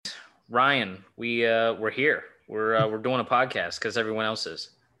Ryan, we're here. We're doing a podcast because everyone else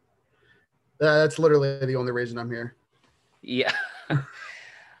is. That's literally the only reason I'm here. Yeah.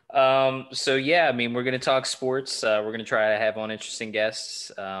 So yeah, I mean, we're gonna talk sports. We're gonna try to have on interesting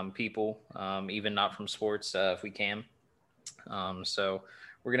guests, people, even not from sports, if we can. So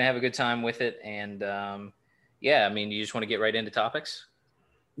we're gonna have a good time with it, and yeah, I mean, you just want to get right into topics.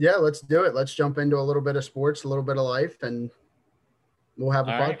 Yeah, let's do it. Let's jump into a little bit of sports, a little bit of life, and we'll have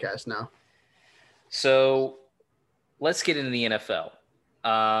a All right. podcast now. So let's get into the NFL.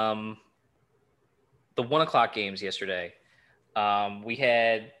 Um, the 1 o'clock games yesterday. We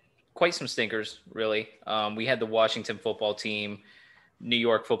had quite some stinkers, really. We had the Washington football team, New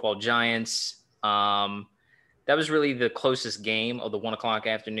York football Giants. That was really the closest game of the 1 o'clock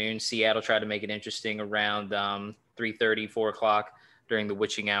afternoon. Seattle tried to make it interesting around 3:30, 4 o'clock during the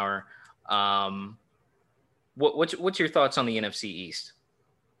witching hour. What's your thoughts on the NFC East?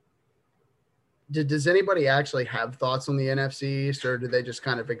 Does anybody actually have thoughts on the NFC East, or do they just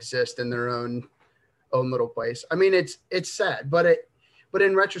kind of exist in their own little place? I mean, it's sad, but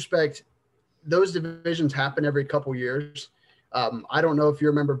in retrospect, those divisions happen every couple years. I don't know if you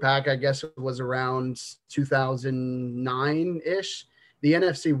remember back. I guess it was around 2009 ish. The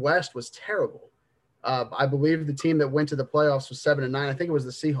NFC West was terrible. I believe the team that went to the playoffs was 7-9. I think it was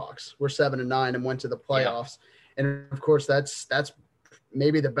the Seahawks. Were 7-9 and went to the Yeah. playoffs. And of course, that's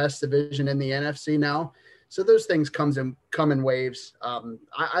maybe the best division in the NFC now. So those things come in waves.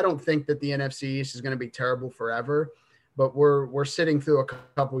 I don't think that the NFC East is going to be terrible forever, but we're sitting through a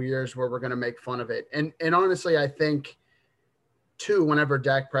couple years where we're going to make fun of it. And honestly, I think too, whenever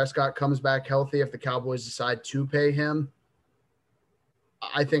Dak Prescott comes back healthy, if the Cowboys decide to pay him,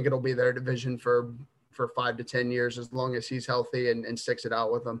 I think it'll be their division for 5 to 10 years, as long as he's healthy and sticks it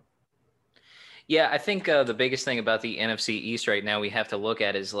out with them. Yeah, I think the biggest thing about the NFC East right now we have to look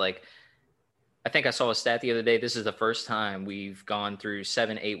at is like, I think I saw a stat the other day. This is the first time we've gone through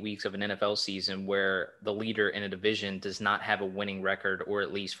 7, 8 weeks of an NFL season where the leader in a division does not have a winning record or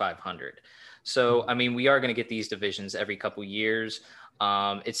at least 500. So, I mean, we are going to get these divisions every couple years.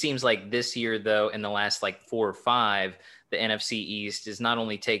 It seems like this year, though, in the last like 4 or 5, the NFC East is not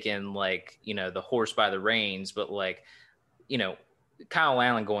only taking like, the horse by the reins, but like, you know, Kyle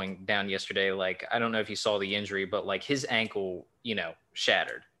Allen going down yesterday. Like, I don't know if you saw the injury, but like his ankle,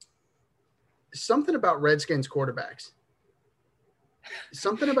 shattered. Something about Redskins quarterbacks.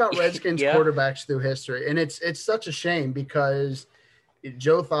 Something about Redskins Yeah. quarterbacks through history, and it's such a shame because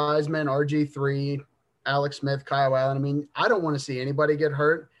Joe Theismann, RG3, Alex Smith, Kyle Allen. I mean, I don't want to see anybody get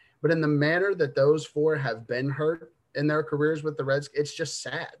hurt, but in the manner that those four have been hurt in their careers with the Reds, it's just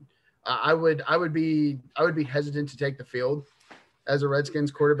sad. I would be hesitant to take the field as a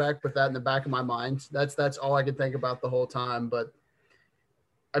Redskins quarterback with that in the back of my mind. That's all I could think about the whole time. But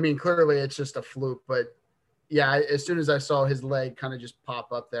I mean, clearly it's just a fluke. But yeah, as soon as I saw his leg kind of just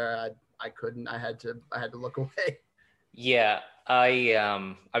pop up there, I couldn't. I had to look away. Yeah,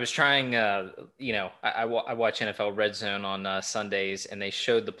 I was trying. I watch NFL Red Zone on Sundays, and they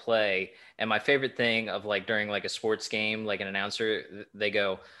showed the play. And my favorite thing of like during like a sports game, like an announcer, they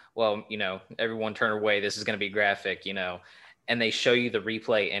go, "Well, everyone turn away. This is going to be graphic," and they show you the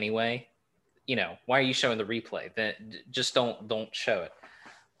replay anyway. Why are you showing the replay? Then just don't show it.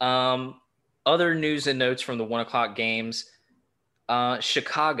 Other news and notes from the 1 o'clock games.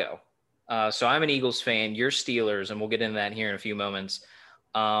 Chicago. So I'm an Eagles fan. You're Steelers, and we'll get into that here in a few moments.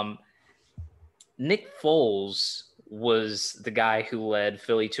 Nick Foles was the guy who led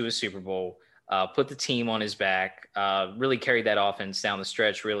Philly to a Super Bowl, put the team on his back, really carried that offense down the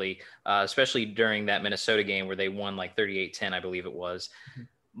stretch, really, especially during that Minnesota game where they won like 38-10, I believe it was.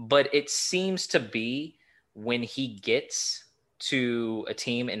 But it seems to be when he gets to a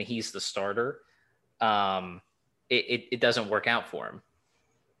team and he's the starter, it doesn't work out for him.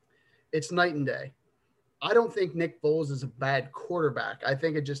 It's night and day. I don't think Nick Foles is a bad quarterback. I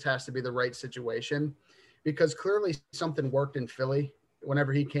think it just has to be the right situation because clearly something worked in Philly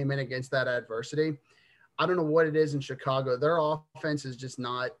whenever he came in against that adversity. I don't know what it is in Chicago. Their offense is just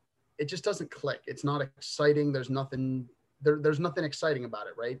not – it just doesn't click. It's not exciting. There's nothing exciting about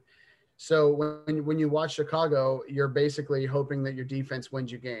it, right? So when you watch Chicago, you're basically hoping that your defense wins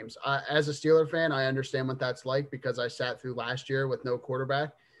you games. As a Steeler fan, I understand what that's like because I sat through last year with no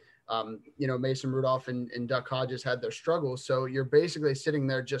quarterback. Mason Rudolph and Duck Hodges had their struggles. So you're basically sitting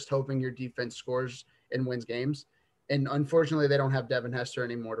there just hoping your defense scores and wins games. And unfortunately, they don't have Devin Hester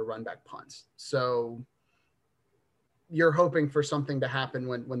anymore to run back punts. So you're hoping for something to happen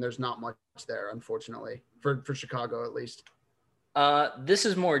when there's not much there, unfortunately, for Chicago at least. This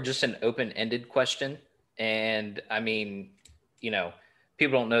is more just an open-ended question. And I mean,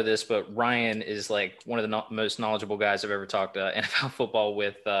 people don't know this, but Ryan is like one of the most knowledgeable guys I've ever talked NFL football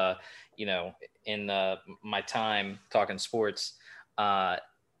with, in my time talking sports. Uh,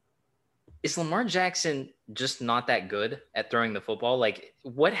 is Lamar Jackson just not that good at throwing the football? Like,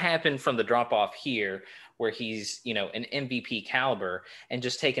 what happened from the drop off here where he's, an MVP caliber and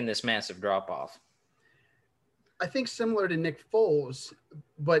just taking this massive drop off? I think similar to Nick Foles,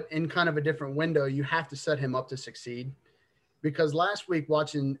 but in kind of a different window, you have to set him up to succeed. Because last week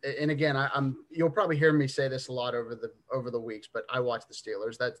watching, and again, you'll probably hear me say this a lot over the weeks, but I watch the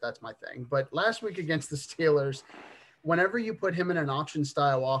Steelers. That's my thing. But last week against the Steelers, whenever you put him in an option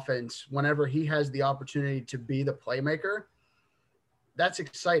style offense, whenever he has the opportunity to be the playmaker, that's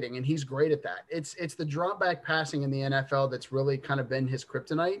exciting, and he's great at that. It's the drop back passing in the NFL that's really kind of been his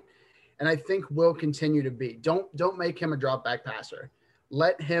kryptonite, and I think will continue to be. Don't make him a drop back passer.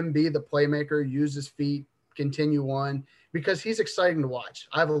 Let him be the playmaker, use his feet, continue on, because he's exciting to watch.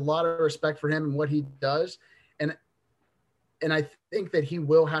 I have a lot of respect for him and what he does, and I think that he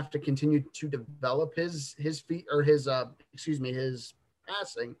will have to continue to develop his feet or his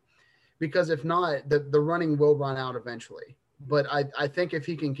passing, because if not, the running will run out eventually. But I think if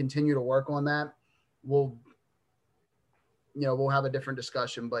he can continue to work on that, we'll have a different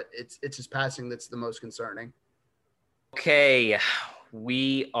discussion. But it's his passing that's the most concerning. Okay,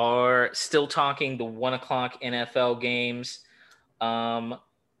 we are still talking the 1:00 NFL games.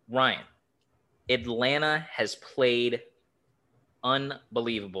 Ryan, Atlanta has played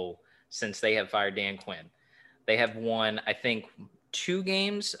unbelievable since they have fired Dan Quinn. They have won, I think, 2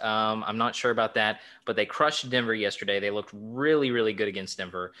 games. I'm not sure about that, but they crushed Denver yesterday. They looked really, really good against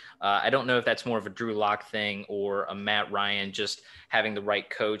Denver. I don't know if that's more of a Drew Lock thing or a Matt Ryan just having the right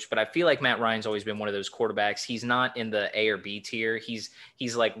coach, but I feel like Matt Ryan's always been one of those quarterbacks. He's not in the A or B tier. He's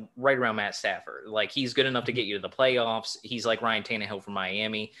like right around Matt Stafford. Like, he's good enough to get you to the playoffs. He's like Ryan Tannehill from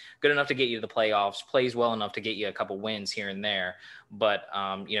Miami, good enough to get you to the playoffs, plays well enough to get you a couple wins here and there. But,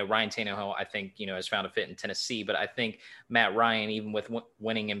 Ryan Tannehill, I think, has found a fit in Tennessee. But I think Matt Ryan, even with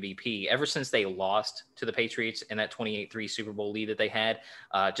winning MVP, ever since they lost to the Patriots in that 28-3 Super Bowl lead that they had,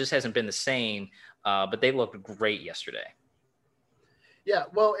 just hasn't been the same. But they looked great yesterday. Yeah,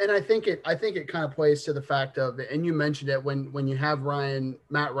 well, and I think it kind of plays to the fact of, and you mentioned it, when you have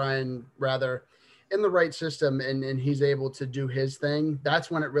Matt Ryan rather, in the right system and he's able to do his thing,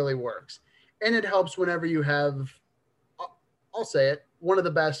 that's when it really works. And it helps whenever you have, I'll say it, one of the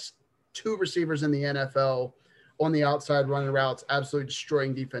best 2 receivers in the NFL on the outside running routes, absolutely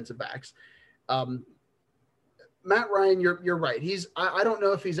destroying defensive backs. Matt Ryan, you're right. I don't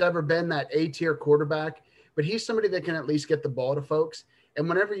know if he's ever been that A-tier quarterback, but he's somebody that can at least get the ball to folks. And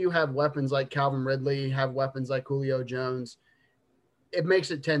whenever you have weapons like Calvin Ridley, have weapons like Julio Jones, it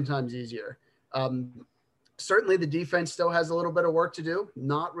makes it 10 times easier. Certainly the defense still has a little bit of work to do.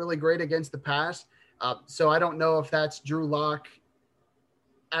 Not really great against the pass. So I don't know if that's Drew Lock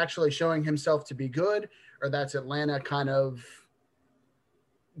actually showing himself to be good, or that's Atlanta kind of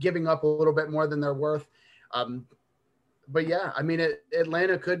giving up a little bit more than they're worth. But yeah, I mean,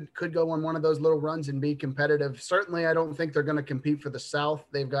 Atlanta could go on one of those little runs and be competitive. Certainly, I don't think they're going to compete for the South.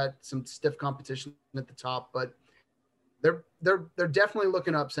 They've got some stiff competition at the top, but they're definitely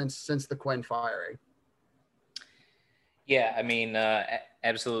looking up since the Quinn firing. Yeah, I mean,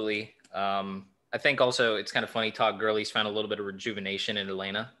 absolutely. I think also it's kind of funny. Todd Gurley's found a little bit of rejuvenation in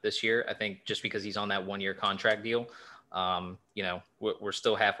Atlanta this year. I think just because he's on that 1-year contract deal. We're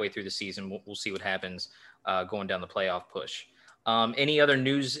still halfway through the season. We'll see what happens going down the playoff push. Any other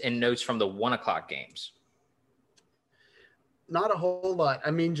news and notes from the 1:00 games? Not a whole lot.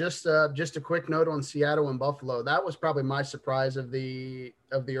 I mean, just a quick note on Seattle and Buffalo. That was probably my surprise of the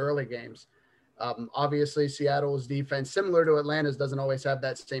early games. Obviously, Seattle's defense, similar to Atlanta's, doesn't always have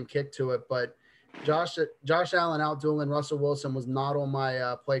that same kick to it. But Josh Allen outdueling Russell Wilson was not on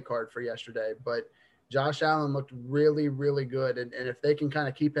my play card for yesterday. But Josh Allen looked really, really good. And if they can kind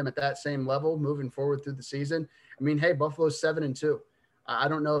of keep him at that same level moving forward through the season, I mean, hey, Buffalo's 7-2. I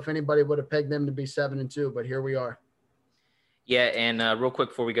don't know if anybody would have pegged them to be 7-2, but here we are. Yeah, and real quick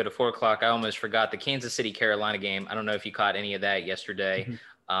before we go to 4:00, I almost forgot the Kansas City Carolina game. I don't know if you caught any of that yesterday.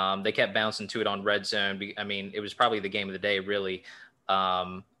 Mm-hmm. They kept bouncing to it on Red Zone. I mean, it was probably the game of the day, really.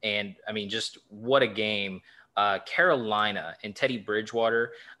 And I mean, just what a game. Carolina and Teddy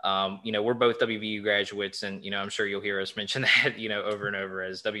Bridgewater, we're both WVU graduates, and, I'm sure you'll hear us mention that, over and over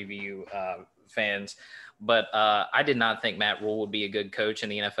as WVU fans. But I did not think Matt Rule would be a good coach in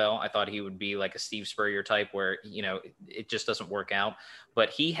the NFL. I thought he would be like a Steve Spurrier type where, it just doesn't work out. But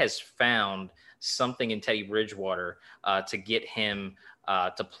he has found something in Teddy Bridgewater to get him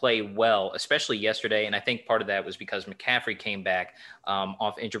to play well, especially yesterday. And I think part of that was because McCaffrey came back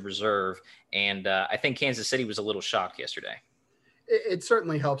off injured reserve. And I think Kansas City was a little shocked yesterday. It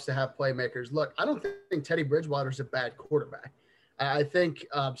certainly helps to have playmakers. Look, I don't think Teddy Bridgewater's a bad quarterback. I think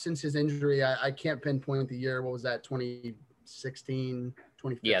since his injury, I can't pinpoint the year. What was that, 2016,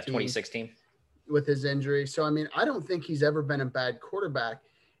 2015? Yeah, 2016. With his injury. So, I mean, I don't think he's ever been a bad quarterback.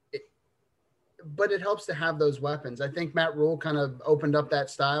 But it helps to have those weapons. I think Matt Rule kind of opened up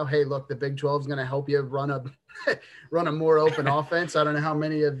that style. Hey, look, the Big 12 is going to help you run a more open offense. I don't know how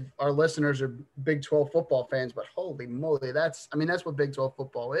many of our listeners are Big 12 football fans, but holy moly, that's what Big 12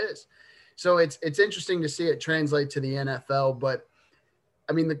 football is. So it's interesting to see it translate to the NFL. But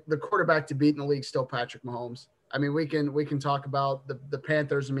I mean, the quarterback to beat in the league is still Patrick Mahomes. I mean, we can talk about the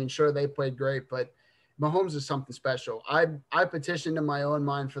Panthers. I mean, sure, they played great, but Mahomes is something special. I petitioned in my own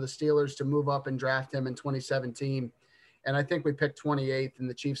mind for the Steelers to move up and draft him in 2017, and I think we picked 28th, and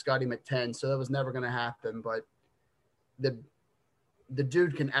the Chiefs got him at 10, so that was never going to happen. But the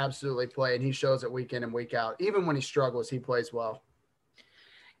dude can absolutely play, and he shows it week in and week out. Even when he struggles, he plays well.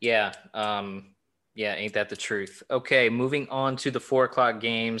 Yeah, ain't that the truth? Okay, moving on to the 4:00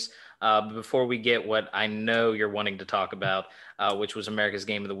 games. Before we get what I know you're wanting to talk about, which was America's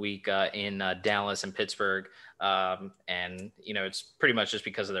Game of the Week in Dallas and Pittsburgh. And, it's pretty much just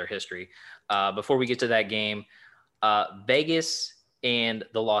because of their history. Before we get to that game, Vegas and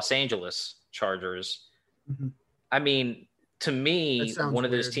the Los Angeles Chargers. Mm-hmm. I mean, to me, one of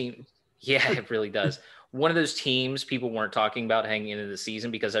those teams. Yeah, it really does. One of those teams people weren't talking about hanging into the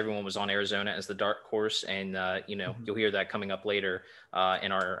season because everyone was on Arizona as the dark horse. And, you'll hear that coming up later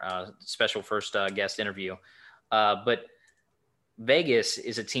in our special first guest interview. But Vegas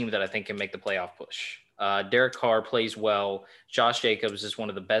is a team that I think can make the playoff push. Derek Carr plays well. Josh Jacobs is one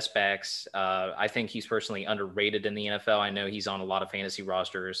of the best backs. I think he's personally underrated in the NFL. I know he's on a lot of fantasy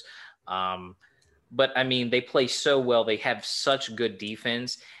rosters. But, I mean, they play so well. They have such good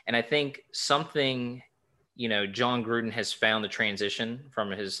defense. And I think something – John Gruden has found the transition from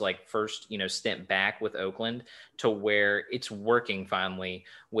his first, stint back with Oakland to where it's working finally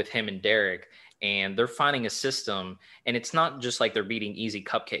with him and Derek, and they're finding a system, and it's not just like they're beating easy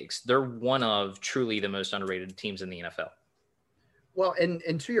cupcakes. They're one of truly the most underrated teams in the NFL. Well,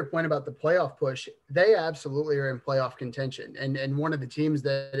 and to your point about the playoff push, they absolutely are in playoff contention, and one of the teams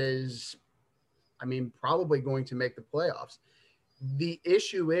that is, probably going to make the playoffs. The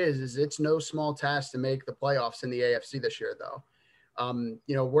issue is it's no small task to make the playoffs in the AFC this year, though.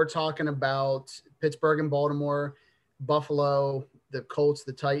 We're talking about Pittsburgh and Baltimore, Buffalo, the Colts,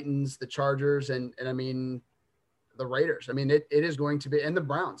 the Titans, the Chargers, and the Raiders. It is going to be, and the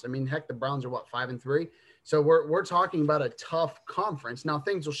Browns. Heck, the Browns are 5-3. So we're talking about a tough conference. Now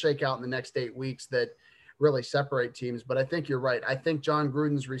things will shake out in the next 8 weeks that really separate teams, but I think you're right. I think John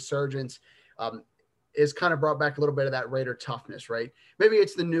Gruden's resurgence, is kind of brought back a little bit of that Raider toughness, right? Maybe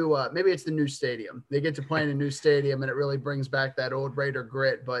it's the new stadium. They get to play in a new stadium, and it really brings back that old Raider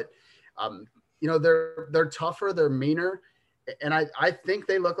grit. But they're tougher, they're meaner, and I think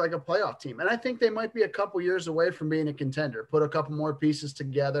they look like a playoff team. And I think they might be a couple years away from being a contender. Put a couple more pieces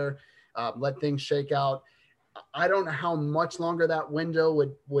together, let things shake out. I don't know how much longer that window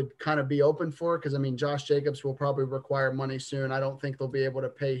would kind of be open for, because Josh Jacobs will probably require money soon. I don't think they'll be able to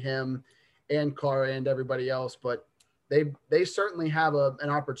pay him and Carr and everybody else, but they certainly have an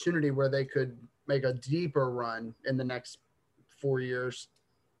opportunity where they could make a deeper run in the next 4 years.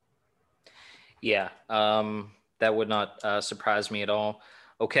 Yeah, that would not surprise me at all.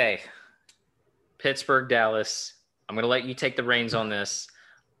 Okay, Pittsburgh, Dallas. I'm going to let you take the reins on this.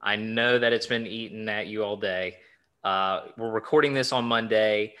 I know that it's been eaten at you all day. We're recording this on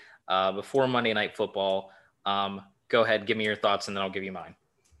Monday before Monday Night Football. Go ahead, give me your thoughts, and then I'll give you mine.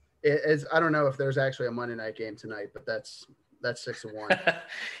 I don't know if there's actually a Monday night game tonight, but that's 6-1.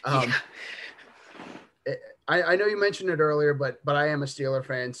 I know you mentioned it earlier, but I am a Steeler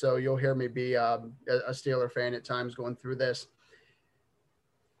fan, so you'll hear me be a Steeler fan at times going through this.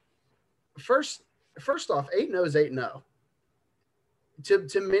 First off, 8-0 is 8-0.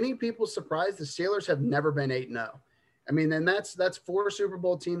 To many people's surprise, the Steelers have never been 8-0. And that's 4 Super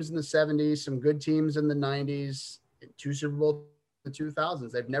Bowl teams in the 70s, some good teams in the 90s, 2 Super Bowl the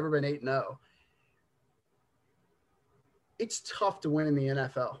 2000s. They've never been 8-0. It's tough to win in the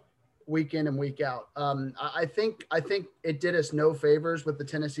NFL week in and week out. I think it did us no favors with the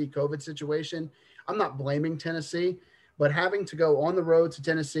Tennessee COVID situation. I'm not blaming Tennessee, but having to go on the road to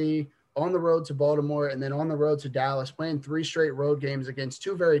Tennessee, on the road to Baltimore, and then on the road to Dallas, playing 3 straight road games against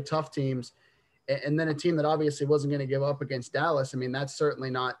 2 very tough teams, and then a team that obviously wasn't going to give up against Dallas. That's certainly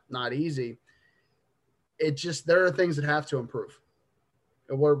not easy. It just, there are things that have to improve.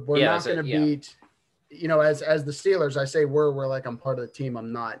 We're Yeah, not going to beat, as the Steelers, I say we're like I'm part of the team.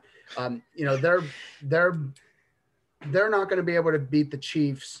 I'm not. They're not going to be able to beat the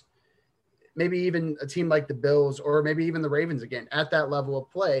Chiefs, maybe even a team like the Bills or maybe even the Ravens again at that level of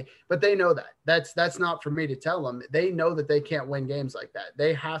play. But they know that. That's not for me to tell them. They know that they can't win games like that.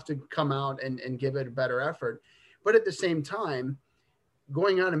 They have to come out and give it a better effort. But at the same time,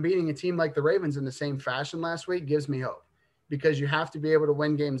 going out and beating a team like the Ravens in the same fashion last week gives me hope, because you have to be able to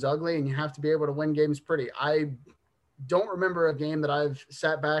win games ugly and you have to be able to win games pretty. I don't remember a game that I've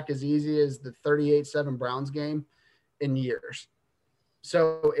sat back as easy as the 38-7 Browns game in years.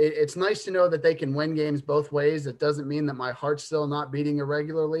 So it's nice to know that they can win games both ways. It doesn't mean that my heart's still not beating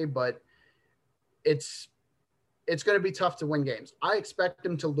irregularly, but it's going to be tough to win games. I expect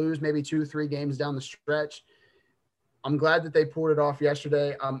them to lose maybe 2-3 games down the stretch. I'm glad that they pulled it off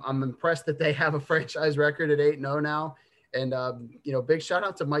yesterday. I'm impressed that they have a franchise record at 8-0 now. And, big shout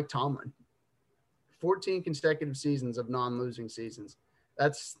out to Mike Tomlin. 14 consecutive seasons of non-losing seasons.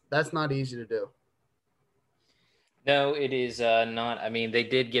 That's not easy to do. No, it is not. I mean, they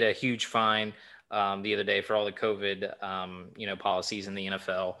did get a huge fine the other day for all the COVID, policies in the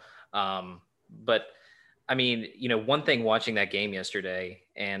NFL. But I mean, one thing watching that game yesterday,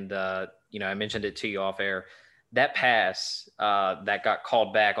 and I mentioned it to you off air, that pass that got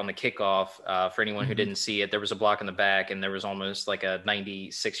called back on the kickoff, for anyone who didn't see it, there was a block in the back and there was almost like a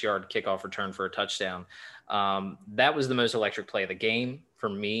 96-yard kickoff return for a touchdown. That was the most electric play of the game for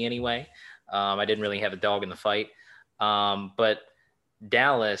me anyway. I didn't really have a dog in the fight. But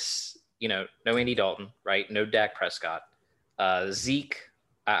Dallas, no Andy Dalton, right? No Dak Prescott. Zeke,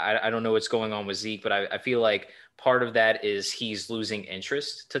 I don't know what's going on with Zeke, but I feel like part of that is he's losing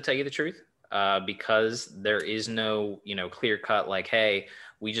interest, to tell you the truth. Because there is no, clear cut like, hey,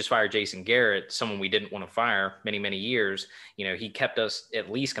 we just fired Jason Garrett, someone we didn't want to fire many, many years. He kept us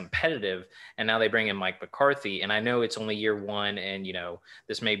at least competitive, and now they bring in Mike McCarthy. And I know it's only year one, and,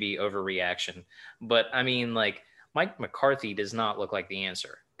 this may be overreaction, but I mean, like, Mike McCarthy does not look like the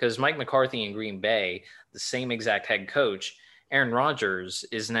answer, because Mike McCarthy in Green Bay, the same exact head coach, Aaron Rodgers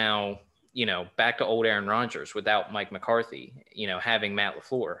is now, back to old Aaron Rodgers without Mike McCarthy, having Matt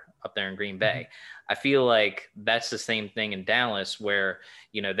LaFleur up there in Green Bay. I feel like that's the same thing in Dallas, where,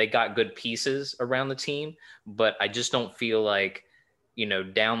 they got good pieces around the team, but I just don't feel like,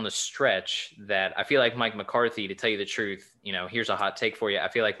 down the stretch, that I feel like Mike McCarthy, to tell you the truth, here's a hot take for you. I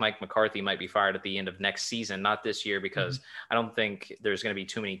feel like Mike McCarthy might be fired at the end of next season, not this year, because I don't think there's going to be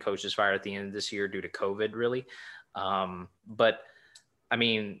too many coaches fired at the end of this year due to COVID, really. But I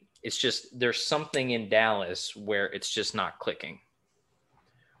mean, it's just, there's something in Dallas where it's just not clicking.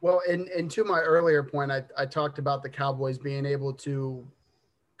 Well, and to my earlier point, I talked about the Cowboys being able to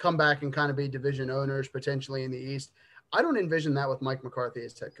come back and kind of be division owners potentially in the East. I don't envision that with Mike McCarthy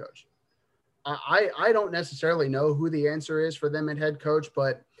as head coach. I don't necessarily know who the answer is for them at head coach,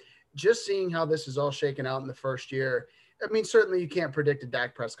 but just seeing how this is all shaken out in the first year, I mean, certainly you can't predict a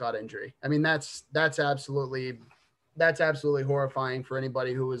Dak Prescott injury. I mean, that's absolutely horrifying for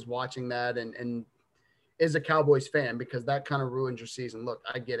anybody who is watching that and is a Cowboys fan, because that kind of ruins your season. Look,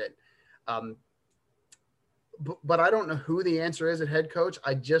 I get it. But I don't know who the answer is at head coach.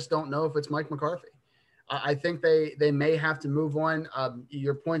 I just don't know if it's Mike McCarthy. I think they may have to move on.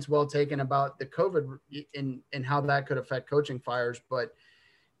 Your point's well taken about the COVID and how that could affect coaching fires, but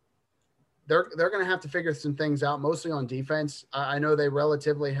they're going to have to figure some things out, mostly on defense. I know they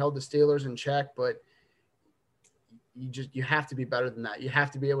relatively held the Steelers in check, but you have to be better than that. You have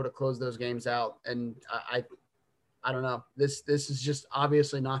to be able to close those games out. And I don't know. This is just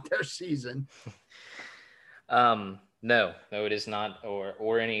obviously not their season. No, it is not,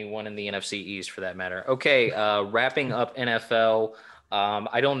 or anyone in the NFC East for that matter. Okay, wrapping up NFL.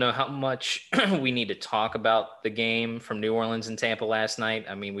 I don't know how much we need to talk about the game from New Orleans and Tampa last night.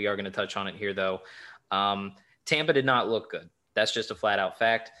 I mean, we are going to touch on it here, though. Tampa did not look good. That's just a flat out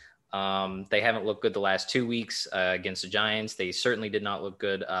fact. They haven't looked good the last 2 weeks against the Giants. They certainly did not look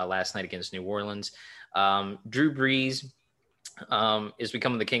good last night against New Orleans. Drew Brees is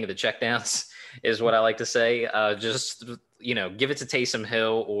becoming the king of the checkdowns, is what I like to say. Just, give it to Taysom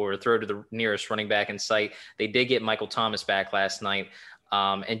Hill or throw to the nearest running back in sight. They did get Michael Thomas back last night.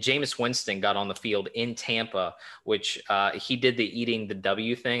 And Jameis Winston got on the field in Tampa, which he did the eating the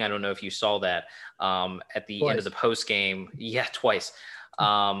W thing. I don't know if you saw that at the end of the post game. Yeah, twice.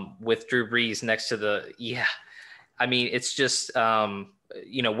 With Drew Brees next to I mean, it's just, what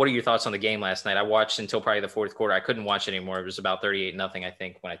are your thoughts on the game last night? I watched until probably the fourth quarter. I couldn't watch it anymore. It was about 38-0, I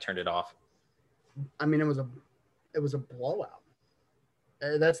think, when I turned it off. I mean, it was a blowout.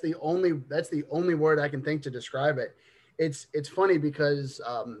 That's the only word I can think to describe it. it's funny because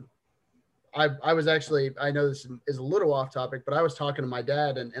I was actually, I know this is a little off topic, but I was talking to my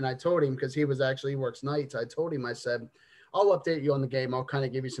dad and I told him, because he works nights. I told him, I said, I'll update you on the game. I'll kind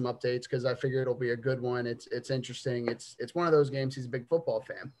of give you some updates because I figure it'll be a good one. It's interesting. It's one of those games. He's a big football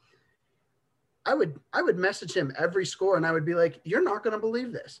fan. I would message him every score and I would be like, you're not going to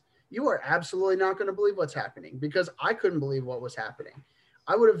believe this. You are absolutely not going to believe what's happening, because I couldn't believe what was happening.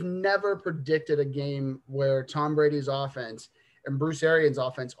 I would have never predicted a game where Tom Brady's offense and Bruce Arians'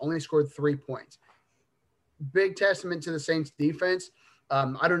 offense only scored 3 points. Big testament to the Saints defense.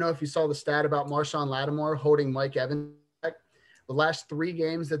 I don't know if you saw the stat about Marshawn Lattimore holding Mike Evans back. The last 3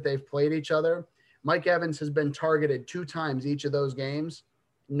 games that they've played each other, Mike Evans has been targeted 2 times each of those games,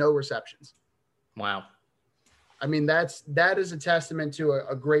 no receptions. Wow. I mean, that is a testament to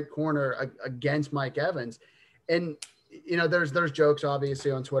a great corner against Mike Evans. And, you know, there's jokes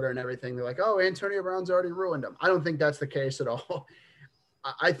obviously on Twitter and everything. They're like, oh, Antonio Brown's already ruined him. I don't think that's the case at all.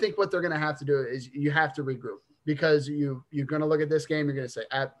 I think what they're going to have to do is you have to regroup, because you're going to look at this game. You're going to say,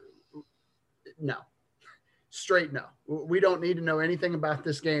 no, straight no. We don't need to know anything about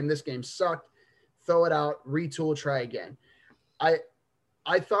this game. This game sucked. Throw it out, retool, try again.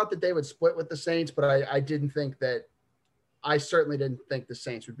 I thought that they would split with the Saints, but I certainly didn't think the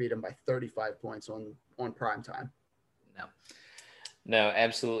Saints would beat them by 35 points on prime time. No,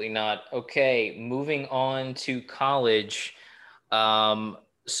 absolutely not. Okay, moving on to college.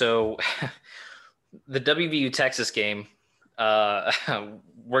 So the WVU Texas game,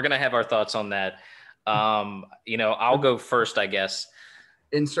 we're going to have our thoughts on that. You know, I'll go first, I guess.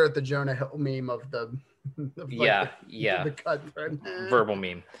 Insert the Jonah Hill meme of the the cut verbal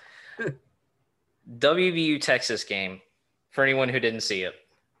meme. WVU Texas game, for anyone who didn't see it,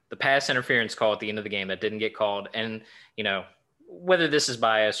 the pass interference call at the end of the game that didn't get called, and you know, whether this is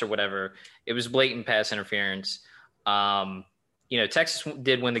bias or whatever, it was blatant pass interference. You know, Texas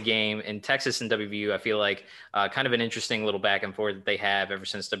did win the game, and Texas and WVU, I feel like kind of an interesting little back and forth that they have ever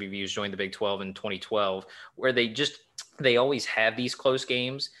since WVU's joined the Big 12 in 2012, where they always have these close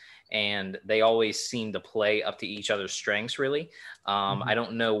games, and they always seem to play up to each other's strengths, really. I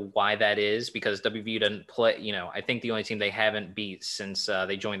don't know why that is, because WVU doesn't play, you know, I think the only team they haven't beat since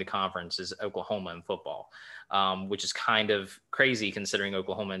they joined the conference is Oklahoma in football, which is kind of crazy considering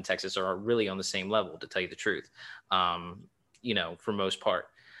Oklahoma and Texas are really on the same level, to tell you the truth, you know, for most part.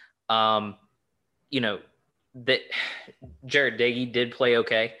 You know, that Jared Dagey did play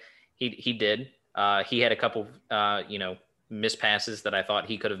okay. He did. He had a couple, you know, missed passes that I thought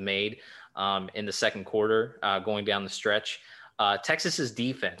he could have made in the second quarter going down the stretch. Texas's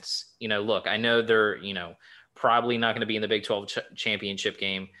defense, you know, look, I know they're, you know, probably not going to be in the Big 12 championship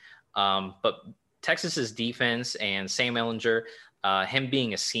game, but Texas's defense and Sam Ehlinger, him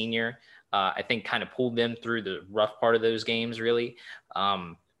being a senior, I think kind of pulled them through the rough part of those games, really.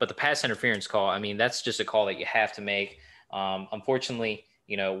 But the pass interference call, I mean, that's just a call that you have to make. Unfortunately,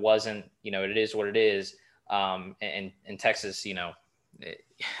 you know, it wasn't, you know, it is what it is. And Texas, you know,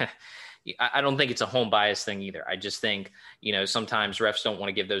 I don't think it's a home bias thing either. I just think, you know, sometimes refs don't want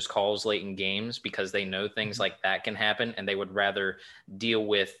to give those calls late in games because they know things like that can happen, and they would rather deal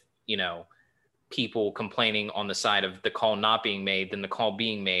with, you know, people complaining on the side of the call not being made than the call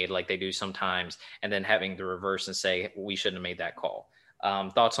being made, like they do sometimes, and then having the reverse and say, we shouldn't have made that call.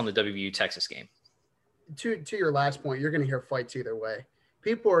 Thoughts on the WVU Texas game? To your last point, you're going to hear fights either way.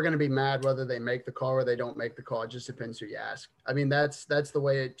 People are going to be mad whether they make the call or they don't make the call. It just depends who you ask. I mean, that's the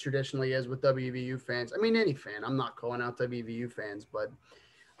way it traditionally is with WVU fans. I mean, any fan. I'm not calling out WVU fans, but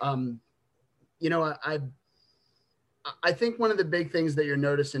you know, I think one of the big things that you're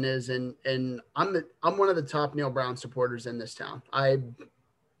noticing is, and I'm one of the top Neil Brown supporters in this town. I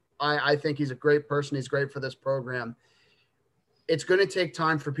think he's a great person. He's great for this program. It's going to take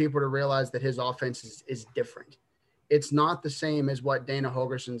time for people to realize that his offense is different. It's not the same as what Dana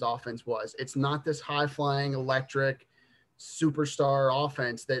Holgerson's offense was. It's not this high-flying, electric, superstar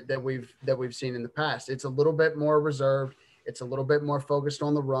offense that we've seen in the past. It's a little bit more reserved. It's a little bit more focused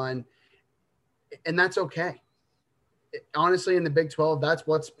on the run, and that's okay. Honestly, in the Big 12, that's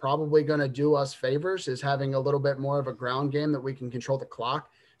what's probably going to do us favors, is having a little bit more of a ground game that we can control the clock,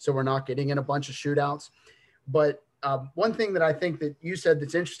 so we're not getting in a bunch of shootouts. But one thing that I think that you said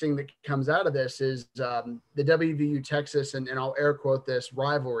that's interesting that comes out of this is the WVU Texas, and I'll air quote this,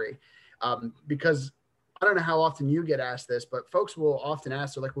 rivalry, because I don't know how often you get asked this, but folks will often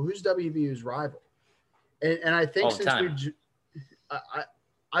ask, they're like, well, who's WVU's rival? And I think since I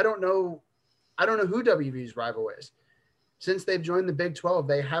don't know who WVU's rival is. Since they've joined the Big 12,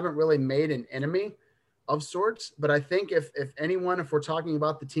 they haven't really made an enemy of sorts. But I think if anyone, if we're talking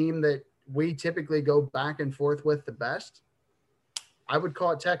about the team that we typically go back and forth with the best, I would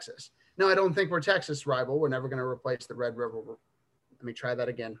call it Texas. No, I don't think we're Texas rival. We're never going to replace the Red River. Let me try that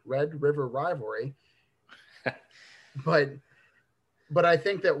again. Red River rivalry. But I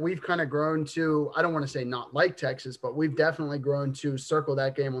think that we've kind of grown to, I don't want to say not like Texas, but we've definitely grown to circle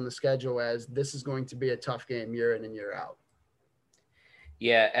that game on the schedule as this is going to be a tough game year in and year out.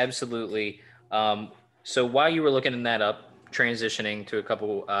 Yeah, absolutely. So while you were looking that up, transitioning to a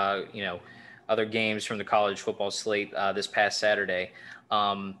couple, other games from the college football slate this past Saturday,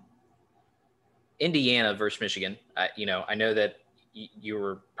 Indiana versus Michigan. I know that you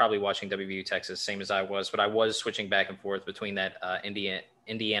were probably watching WVU Texas, same as I was, but I was switching back and forth between that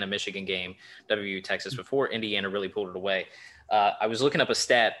Indiana Michigan game, WVU Texas, before Indiana really pulled it away. I was looking up a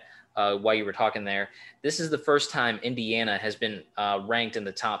stat while you were talking there. This is the first time Indiana has been ranked in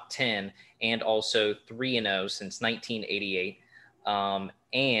the top 10 and also 3-0 since 1988. And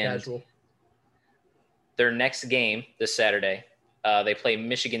Casual. Their next game this Saturday, they play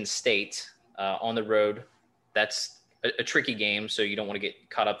Michigan State on the road. That's a tricky game, so you don't want to get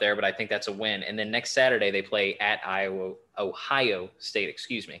caught up there, but I think that's a win. And then next Saturday, they play at Ohio State,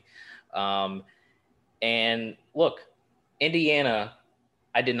 and look, Indiana,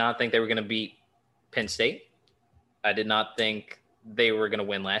 I did not think they were going to beat Penn State. I did not think they were going to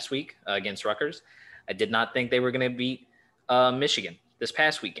win last week against Rutgers. I did not think they were going to beat Michigan this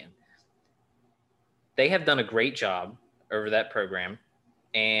past weekend. They have done a great job over that program,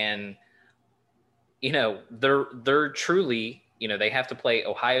 and they're truly, they have to play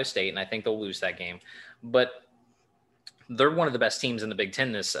Ohio State, and I think they'll lose that game. But they're one of the best teams in the Big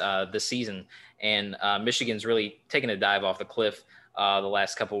Ten this season, and Michigan's really taken a dive off the cliff the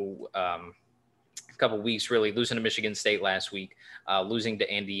last couple weeks, really losing to Michigan State last week, losing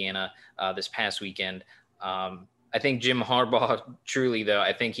to Indiana this past weekend. I think Jim Harbaugh, truly, though,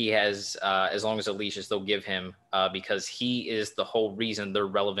 I think he has as long as the leashes they'll give him because he is the whole reason they're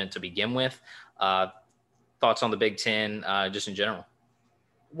relevant to begin with. Thoughts on the Big Ten just in general?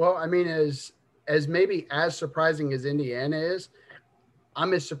 Well, I mean, as maybe as surprising as Indiana is,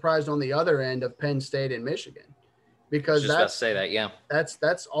 I'm as surprised on the other end of Penn State and Michigan, because just about to say that, yeah,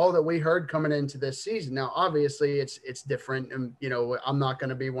 that's all that we heard coming into this season. Now, obviously, it's different, and I'm not going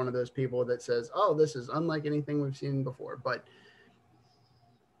to be one of those people that says, "Oh, this is unlike anything we've seen before." But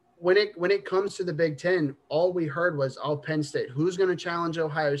when it comes to the Big Ten, all we heard was, "Oh, Penn State, who's going to challenge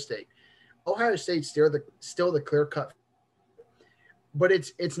Ohio State?" Ohio State's still the clear cut, but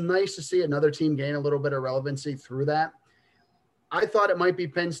it's nice to see another team gain a little bit of relevancy through that. I thought it might be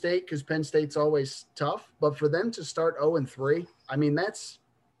Penn State because Penn State's always tough, but for them to start 0-3, I mean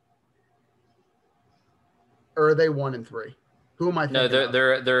or are they 1-3? Who am I thinking? No,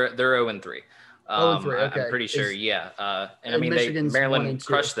 they're 0-3. 0-3. Okay, I'm pretty sure. Yeah, and I mean Michigan's Maryland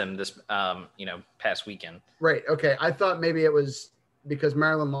crushed them this past weekend. Right. Okay, I thought maybe it was because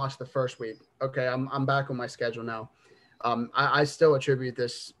Maryland lost the first week. Okay, I'm back on my schedule now. I still attribute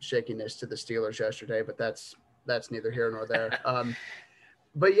this shakiness to the Steelers yesterday, but that's neither here nor there.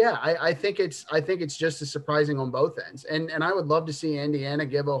 But yeah, I think it's just as surprising on both ends, and I would love to see Indiana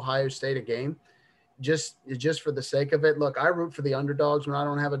give Ohio State a game, just for the sake of it. Look, I root for the underdogs when I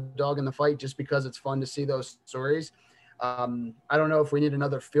don't have a dog in the fight, just because it's fun to see those stories. I don't know if we need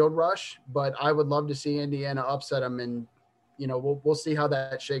another field rush, but I would love to see Indiana upset them, and we'll see how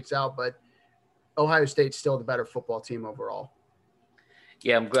that shakes out. But Ohio State's still the better football team overall.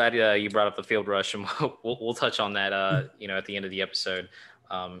 Yeah, I'm glad you brought up the field rush, and we'll touch on that, at the end of the episode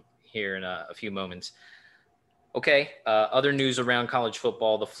here in a few moments. Okay, other news around college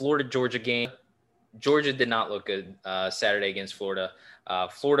football: the Florida-Georgia game. Georgia did not look good Saturday against Florida.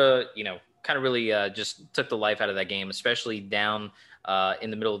 Florida, kind of really just took the life out of that game, especially down in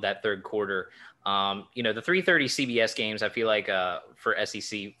the middle of that third quarter. The 3:30 CBS games, I feel like for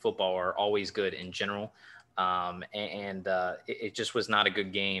SEC football are always good in general. It just was not a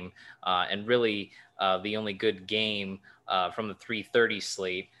good game. And really the only good game from the 3:30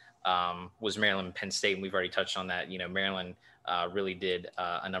 slate was Maryland Penn State. And we've already touched on that. Maryland really did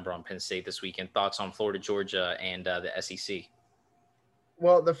a number on Penn State this weekend. Thoughts on Florida, Georgia, and the SEC?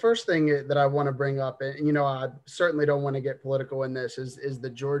 Well, the first thing that I want to bring up, and I certainly don't want to get political in this, is the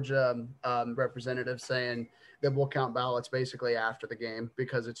Georgia representative saying that we'll count ballots basically after the game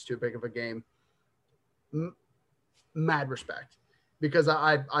because it's too big of a game. Mad respect, because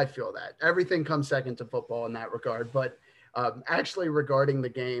I feel that everything comes second to football in that regard. But actually, regarding the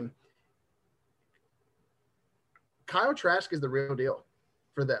game, Kyle Trask is the real deal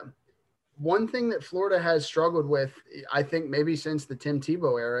for them. One thing that Florida has struggled with, I think maybe since the Tim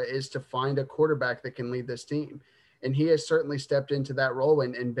Tebow era, is to find a quarterback that can lead this team. and he has certainly stepped into that role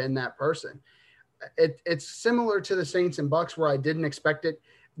and been that person. It's similar to the Saints and Bucks, where I didn't expect it,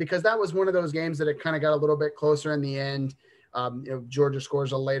 because that was one of those games that it kind of got a little bit closer in the end. Georgia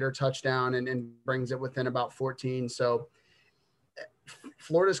scores a later touchdown and brings it within about 14. So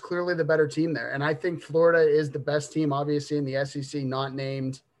Florida's clearly the better team there. And I think Florida is the best team, obviously, in the SEC, not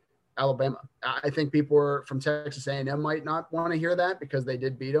named Alabama. I think people from Texas A&M might not want to hear that because they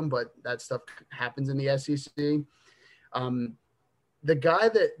did beat them, but that stuff happens in the SEC. The guy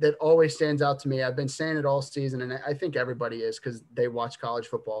that always stands out to me, I've been saying it all season, and I think everybody is because they watch college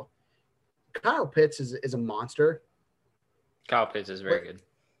football. Kyle Pitts is a monster. Kyle Pitts is very good.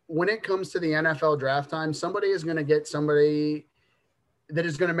 When it comes to the NFL draft time, somebody is going to get somebody that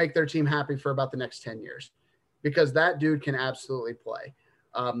is going to make their team happy for about the next 10 years, because that dude can absolutely play.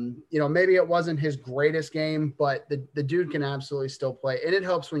 Maybe it wasn't his greatest game, but the dude can absolutely still play. And it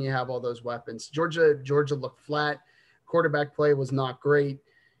helps when you have all those weapons. Georgia looked flat. Quarterback play was not great.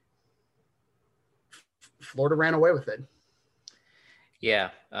 Florida ran away with it.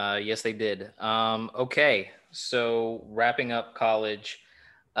 Yeah. Yes, they did. Okay. So wrapping up college,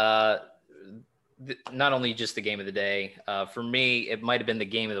 not only just the game of the day, for me, it might've been the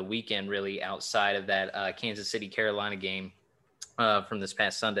game of the weekend, really, outside of that Kansas City, Carolina game from this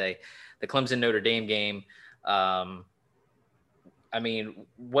past Sunday, the Clemson Notre Dame game.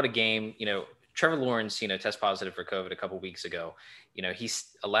 What a game. Trevor Lawrence, test positive for COVID a couple weeks ago.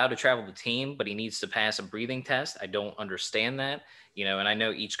 He's allowed to travel the team, but he needs to pass a breathing test. I don't understand that, and I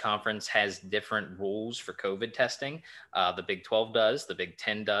know each conference has different rules for COVID testing. The Big 12 does, the Big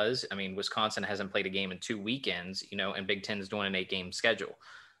 10 does. Wisconsin hasn't played a game in 2 weekends, and Big 10 is doing an 8-game schedule.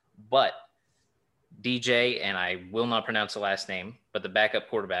 But DJ, and I will not pronounce the last name, but the backup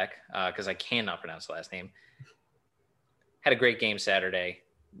quarterback, because I cannot pronounce the last name, had a great game Saturday.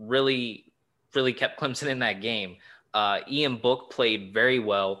 Really kept Clemson in that game. Ian Book played very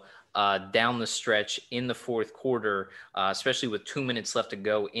well down the stretch in the fourth quarter, especially with 2 minutes left to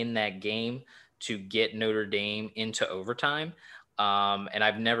go in that game to get Notre Dame into overtime. And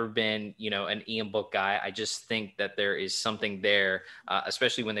I've never been, an Ian Book guy. I just think that there is something there,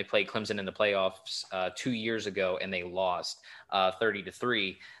 especially when they played Clemson in the playoffs 2 years ago and they lost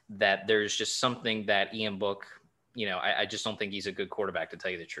 30-3, that there's just something that Ian Book, I just don't think he's a good quarterback, to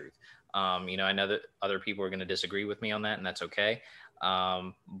tell you the truth. I know that other people are going to disagree with me on that, and that's okay.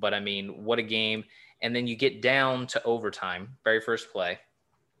 But what a game. And then you get down to overtime, very first play.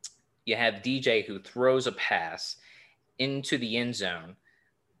 You have DJ who throws a pass into the end zone.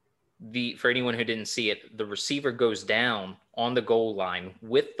 For anyone who didn't see it, the receiver goes down on the goal line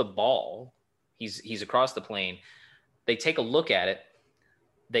with the ball. He's across the plane. They take a look at it.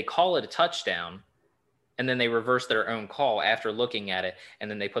 They call it a touchdown. And then they reverse their own call after looking at it,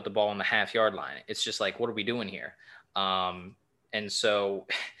 and then they put the ball on the half-yard line. It's just like, what are we doing here? And so,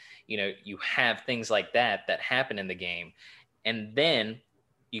 you have things like that happen in the game. And then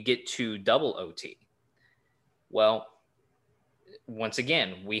you get to double OT. Well, once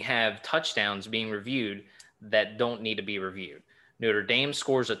again, we have touchdowns being reviewed that don't need to be reviewed. Notre Dame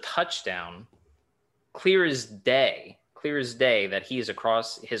scores a touchdown, clear as day that he is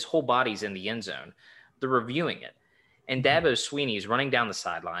across, his whole body's in the end zone. They're reviewing it. And Dabo Swinney is running down the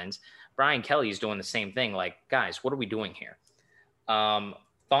sidelines. Brian Kelly is doing the same thing. Like, guys, what are we doing here?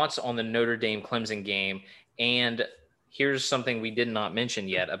 Thoughts on the Notre Dame Clemson game. And here's something we did not mention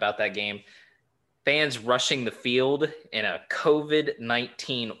yet about that game. Fans rushing the field in a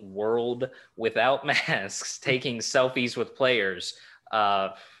COVID-19 world without masks, taking selfies with players.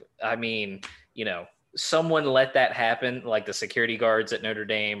 Someone let that happen, like the security guards at Notre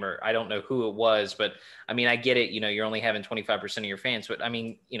Dame, or I don't know who it was, but I get it. You're only having 25% of your fans, but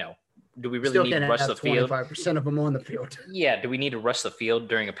do we really need to rush the field? 25% of them on the field. Yeah. Do we need to rush the field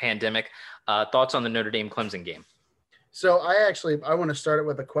during a pandemic? Thoughts on the Notre Dame Clemson game? So I want to start it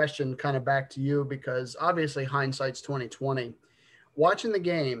with a question kind of back to you, because obviously hindsight's 2020. Watching the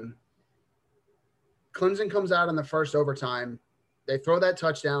game, Clemson comes out in the first overtime. They throw that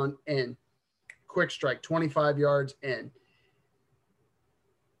touchdown in. Quick strike, 25 yards in.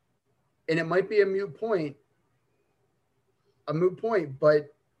 And it might be a moot point,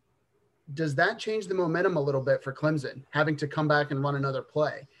 but does that change the momentum a little bit for Clemson, having to come back and run another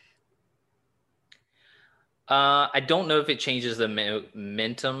play? I don't know if it changes the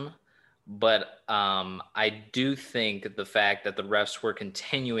momentum, but I do think the fact that the refs were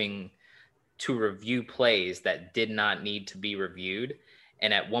continuing to review plays that did not need to be reviewed.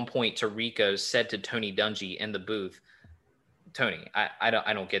 And at one point, Tirico said to Tony Dungy in the booth, "Tony, I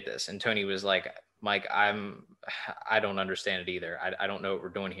don't get this." And Tony was like, "Mike, I don't understand it either. I don't know what we're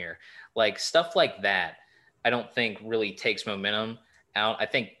doing here." Like, stuff like that I don't think really takes momentum out. I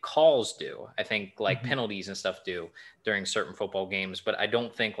think calls do. I think like Mhm. penalties and stuff do during certain football games, but I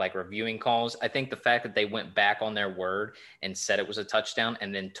don't think like reviewing calls. I think the fact that they went back on their word and said it was a touchdown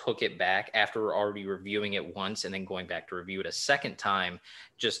and then took it back after already reviewing it once and then going back to review it a second time,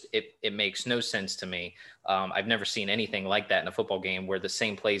 just it makes no sense to me. I've never seen anything like that in a football game where the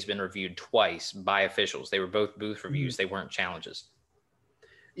same play's been reviewed twice by officials. They were both booth Mhm. reviews. They weren't challenges.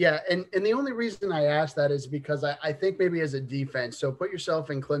 Yeah, and the only reason I asked that is because I think maybe as a defense. So put yourself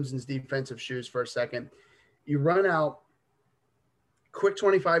in Clemson's defensive shoes for a second. You run out, quick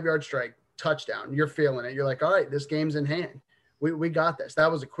 25-yard strike, touchdown. You're feeling it. You're like, all right, this game's in hand. We got this.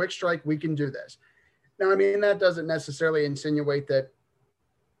 That was a quick strike. We can do this. Now, I mean, that doesn't necessarily insinuate that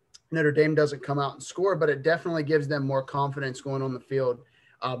Notre Dame doesn't come out and score, but it definitely gives them more confidence going on the field.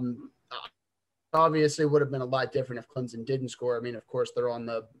 Um, Obviously, would have been a lot different if Clemson didn't score. I mean, of course, they're on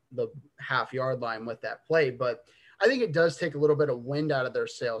the half-yard line with that play, but I think it does take a little bit of wind out of their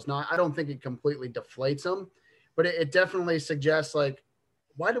sails. Now, I don't think it completely deflates them, but it definitely suggests, like,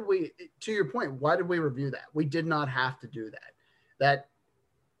 why did we, to your point, why did we review that? We did not have to do that. That,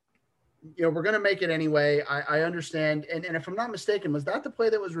 we're going to make it anyway. I understand. And if I'm not mistaken, was that the play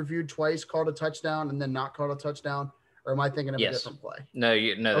that was reviewed twice, called a touchdown, and then not called a touchdown? Or am I thinking of a Yes. different play? No,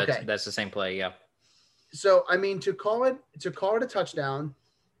 Okay. that's the same play. Yeah. So I mean, to call it a touchdown,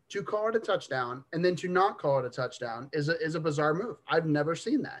 and then to not call it a touchdown is a bizarre move. I've never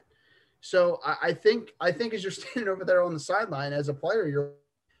seen that. So I think as you're standing over there on the sideline as a player, you're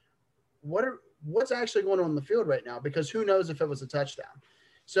what's actually going on in the field right now? Because who knows if it was a touchdown.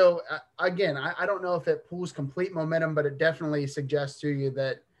 So again, I don't know if it pulls complete momentum, but it definitely suggests to you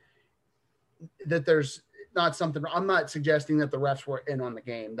that there's not something. I'm not suggesting that the refs were in on the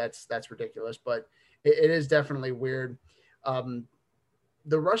game. That's ridiculous, but it is definitely weird. Um,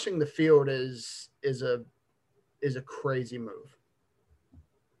 the rushing the field is a crazy move.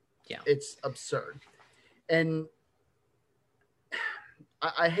 Yeah. It's absurd, and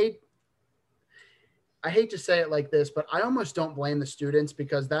I hate to say it like this, but I almost don't blame the students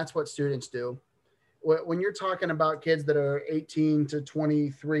because that's what students do. When you're talking about kids that are 18 to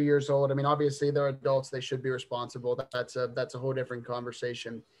 23 years old, I mean, obviously they're adults; they should be responsible. That's a whole different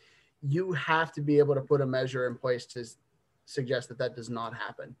conversation. You have to be able to put a measure in place to suggest that does not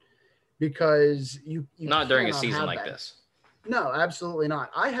happen because you Not during a cannot season have like that. this. No, absolutely not.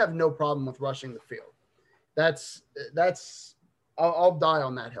 I have no problem with rushing the field. That's I'll die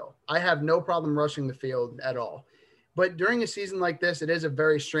on that hill. I have no problem rushing the field at all. But during a season like this, it is a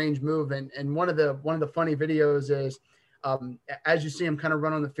very strange move. And one of the funny videos is as you see him kind of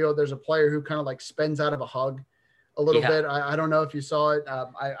run on the field, there's a player who kind of like spins out of a hug a little Yeah. bit. I don't know if you saw it.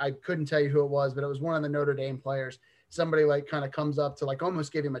 I couldn't tell you who it was, but it was one of the Notre Dame players. Somebody like kind of comes up to like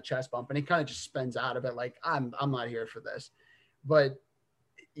almost give him a chest bump, and he kind of just spins out of it like I'm not here for this. But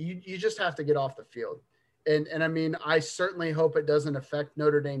you just have to get off the field. And I mean, I certainly hope it doesn't affect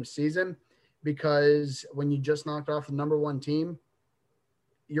Notre Dame's season because when you just knocked off the number one team,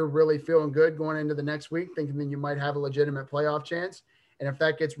 you're really feeling good going into the next week, thinking that you might have a legitimate playoff chance. And if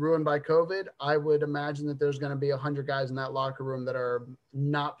that gets ruined by COVID, I would imagine that there's going to be 100 guys in that locker room that are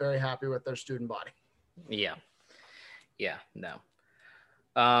not very happy with their student body. Yeah. Yeah. No.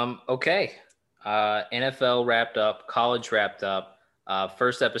 Okay. NFL wrapped up, college wrapped up,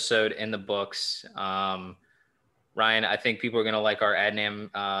 first episode in the books. Ryan, I think people are going to like our Adnan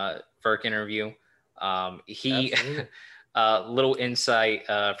Virk interview. He Absolutely. little insight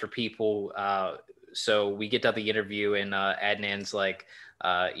for people. So we get to the interview and Adnan's like,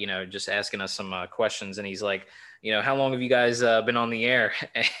 just asking us some questions. And he's like, how long have you guys been on the air?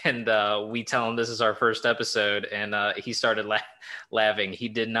 And we tell him this is our first episode. And he started laughing. He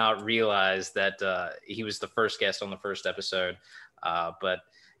did not realize that he was the first guest on the first episode. But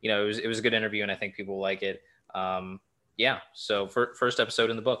it was a good interview and I think people like it. Yeah. So first episode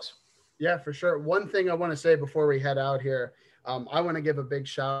in the books. Yeah, for sure. One thing I want to say before we head out here, I want to give a big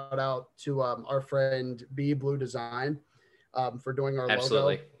shout out to our friend B Blue Design for doing our logo.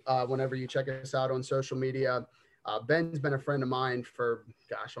 Absolutely. Whenever you check us out on social media, Ben's been a friend of mine for,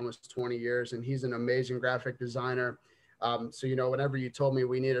 gosh, almost 20 years, and he's an amazing graphic designer. So, whenever you told me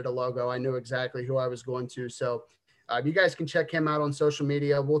we needed a logo, I knew exactly who I was going to. So you guys can check him out on social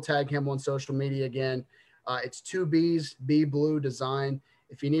media. We'll tag him on social media again. It's 2Bs, B Blue Design.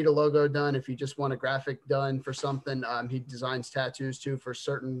 If you need a logo done, if you just want a graphic done for something, he designs tattoos too for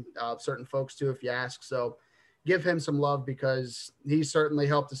certain folks too, if you ask. So give him some love because he certainly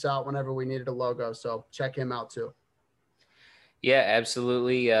helped us out whenever we needed a logo. So check him out too. Yeah,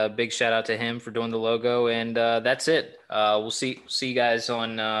 absolutely. Big shout out to him for doing the logo, and that's it. We'll see you guys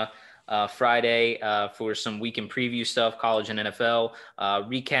on Friday for some weekend preview stuff, college and NFL.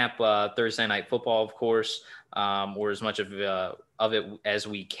 Recap Thursday night football, of course, or as much of it as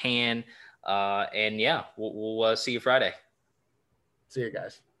we can. And yeah, we'll see you Friday. See you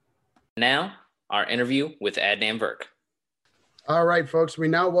guys. Now, our interview with Adnan Virk. All right, folks. We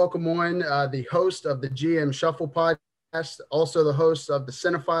now welcome on the host of the GM Shuffle podcast, also the host of the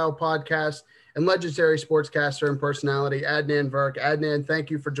Cinephile podcast, and legendary sportscaster and personality, Adnan Virk. Adnan, thank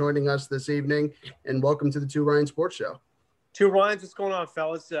you for joining us this evening, and welcome to the Two Ryan Sports Show. Two Ryans, what's going on,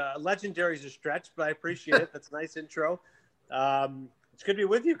 fellas? Legendary is a stretch, but I appreciate it. That's a nice intro. It's good to be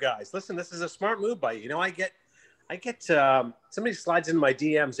with you guys. Listen, this is a smart move by you. You know, I get somebody slides into my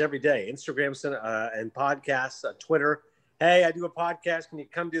DMs every day, Instagram and podcasts, Twitter. Hey, I do a podcast. Can you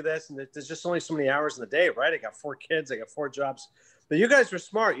come do this? And there's just only so many hours in the day, right? I got 4 kids. I got 4 jobs. But you guys were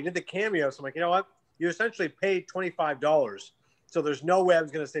smart. You did the cameo. So I'm like, you know what? You essentially paid $25. So there's no way I was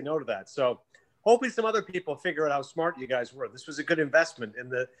going to say no to that. So hopefully some other people figure out how smart you guys were. This was a good investment.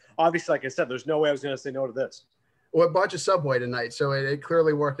 Obviously, like I said, there's no way I was going to say no to this. Well, I bought you Subway tonight, so it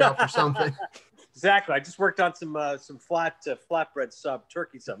clearly worked out for something. Exactly. I just worked on some flatbread sub,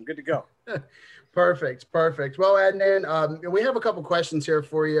 turkey sub. I'm good to go. Perfect. Well, Adnan, we have a couple questions here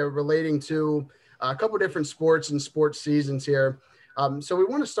for you relating to a couple different sports and sports seasons here. So we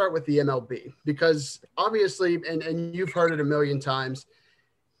want to start with the MLB because obviously, and you've heard it a million times,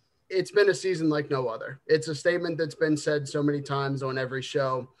 it's been a season like no other. It's a statement that's been said so many times on every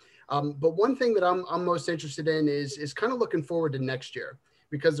show. But one thing that I'm most interested in is kind of looking forward to next year,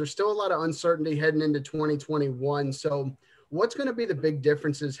 because there's still a lot of uncertainty heading into 2021. So what's going to be the big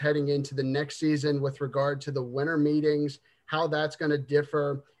differences heading into the next season with regard to the winter meetings, how that's going to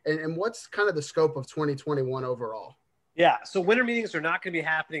differ, and what's kind of the scope of 2021 overall? Yeah, so winter meetings are not going to be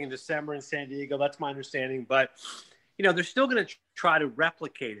happening in December in San Diego. That's my understanding. But, you know, they're still going to try to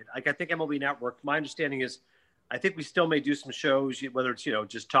replicate it. Like I think MLB Network, my understanding is I think we still may do some shows, whether it's,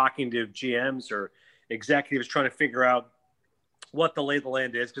 just talking to GMs or executives trying to figure out what the lay of the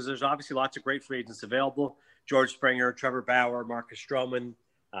land is, because there's obviously lots of great free agents available. George Springer, Trevor Bauer, Marcus Stroman.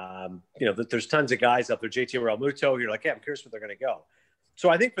 There's tons of guys up there. JT Realmuto. You're like, yeah, I'm curious where they're going to go. So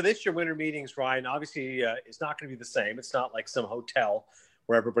I think for this year, winter meetings, Ryan, obviously it's not going to be the same. It's not like some hotel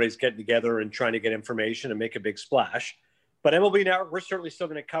where everybody's getting together and trying to get information and make a big splash. But MLB Network, we're certainly still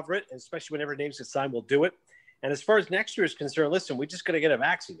going to cover it, and especially whenever names get signed, we'll do it. And as far as next year is concerned, listen, we just got to get a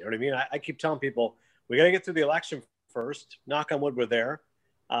vaccine. You know what I mean? I keep telling people we got to get through the election first. Knock on wood, we're there.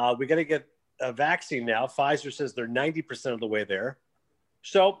 We got to get a vaccine now. Pfizer says they're 90% of the way there.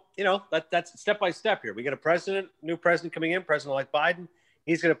 So, that's step by step here. We got a new president coming in, President-elect Biden.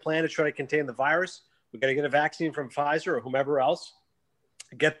 He's going to plan to try to contain the virus. We got to get a vaccine from Pfizer or whomever else,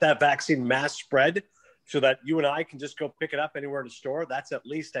 get that vaccine mass spread so that you and I can just go pick it up anywhere in the store. That's at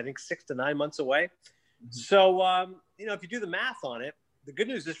least, I think, 6 to 9 months away. Mm-hmm. So, if you do the math on it, the good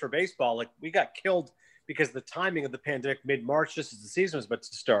news is for baseball, like we got killed because of the timing of the pandemic mid-March, just as the season was about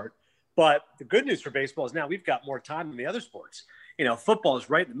to start. But the good news for baseball is now we've got more time than the other sports. Football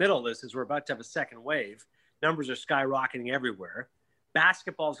is right in the middle of this as we're about to have a second wave. Numbers are skyrocketing everywhere.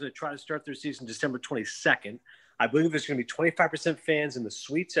 Basketball is going to try to start their season December 22nd. I believe there's going to be 25% fans in the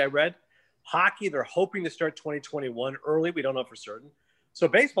suites, I read. Hockey, they're hoping to start 2021 early. We don't know for certain. So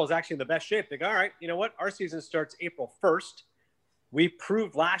baseball is actually in the best shape. They go, all right, you know what? Our season starts April 1st. We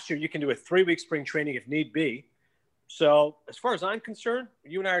proved last year you can do a 3-week spring training if need be. So as far as I'm concerned,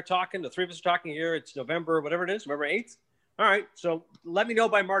 you and I are talking, the three of us are talking here. It's November, whatever it is, November 8th. All right, so let me know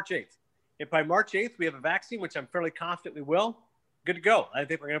by March 8th. If by March 8th we have a vaccine, which I'm fairly confident we will, good to go. I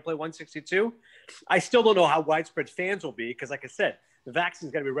think we're going to play 162. I still don't know how widespread fans will be because, like I said, the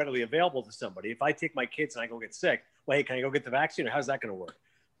vaccine's got to be readily available to somebody. If I take my kids and I go get sick, well, hey, can I go get the vaccine, or how's that going to work?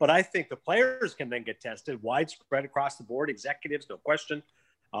 But I think the players can then get tested widespread across the board, executives, no question,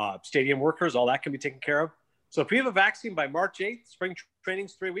 stadium workers, all that can be taken care of. So if we have a vaccine by March 8th, spring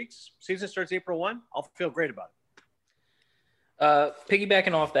training's 3 weeks, season starts April 1, I'll feel great about it.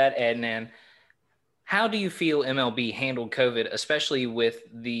 Piggybacking off that, Adnan, how do you feel MLB handled COVID, especially with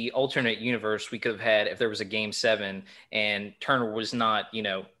the alternate universe we could have had if there was a Game 7 and Turner was not,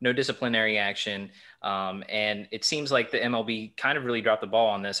 no disciplinary action? And it seems like the MLB kind of really dropped the ball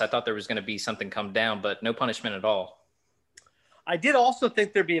on this. I thought there was going to be something come down, but no punishment at all. I did also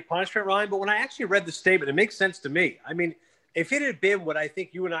think there'd be a punishment, Ryan, but when I actually read the statement, it makes sense to me. I mean, if it had been what I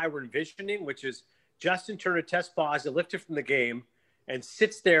think you and I were envisioning, which is Justin Turner tests positive, lifted from the game, and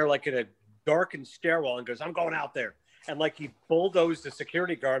sits there like in a darkened stairwell and goes, I'm going out there. And like he bulldozed the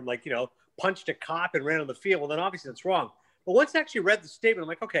security guard, like, punched a cop and ran on the field. Well, then obviously that's wrong. But once I actually read the statement, I'm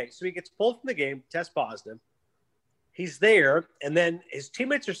like, okay, so he gets pulled from the game, test positive. He's there, and then his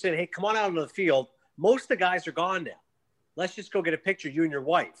teammates are saying, hey, come on out onto the field. Most of the guys are gone now. Let's just go get a picture, you and your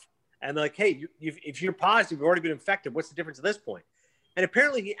wife. And they're like, hey, if you're positive, you've already been infected. What's the difference at this point? And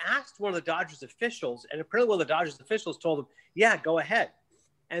apparently he asked one of the Dodgers officials, and apparently one of the Dodgers officials told him, yeah, go ahead.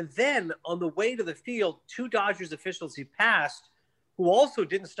 And then on the way to the field, 2 Dodgers officials he passed who also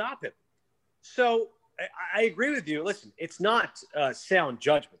didn't stop him. So I agree with you. Listen, it's not sound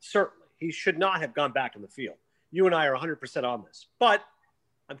judgment, certainly. He should not have gone back on the field. You and I are 100% on this. But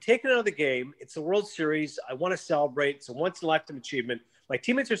I'm taking it out of the game. It's the World Series. I want to celebrate. It's a once-in-a-lifetime achievement. My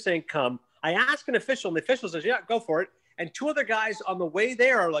teammates are saying, come. I ask an official, and the official says, yeah, go for it. And 2 other guys on the way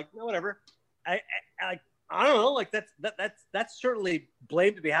there are like, no, whatever. I don't know. Like that's certainly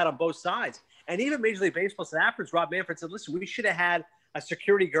blame to be had on both sides. And even Major League Baseball staffers, Rob Manfred said, listen, we should have had a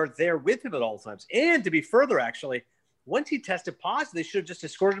security guard there with him at all times. And to be further, actually, once he tested positive, they should have just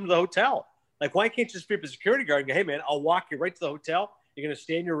escorted him to the hotel. Like, why can't you just keep a security guard and go, hey, man, I'll walk you right to the hotel. You're going to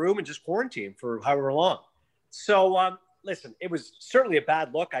stay in your room and just quarantine for however long. So, listen, it was certainly a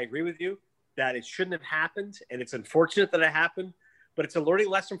bad look. I agree with you that it shouldn't have happened, and it's unfortunate that it happened. But it's a learning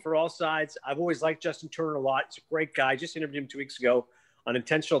lesson for all sides. I've always liked Justin Turner a lot. He's a great guy. Just interviewed him 2 weeks ago on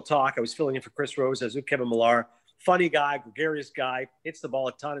Intentional Talk. I was filling in for Chris Rose. I was with Kevin Millar. Funny guy, gregarious guy. Hits the ball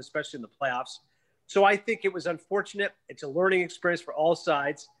a ton, especially in the playoffs. So I think it was unfortunate. It's a learning experience for all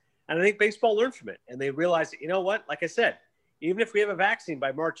sides. And I think baseball learned from it. And they realized that, you know what? Like I said, even if we have a vaccine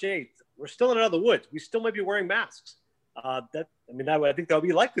by March 8th, we're still in out of the woods. We still might be wearing masks. I think that would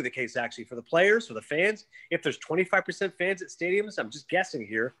be likely the case, actually, for the players, for the fans. If there's 25% fans at stadiums, I'm just guessing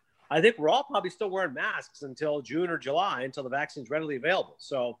here, I think we're all probably still wearing masks until June or July, until the vaccine's readily available.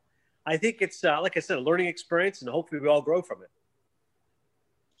 So I think it's, like I said, a learning experience, and hopefully we all grow from it.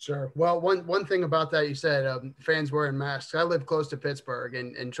 Sure. Well, one thing about that, you said fans wearing masks. I live close to Pittsburgh,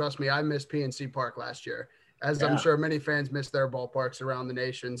 and trust me, I missed PNC Park last year, as I'm sure many fans miss their ballparks around the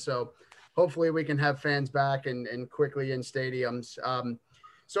nation. So hopefully we can have fans back and quickly in stadiums.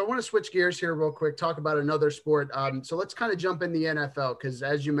 So I want to switch gears here real quick, talk about another sport. So let's kind of jump in the NFL, because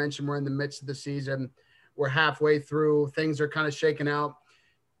as you mentioned, we're in the midst of the season. We're halfway through. Things are kind of shaking out.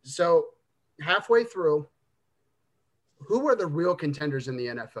 So halfway through, who are the real contenders in the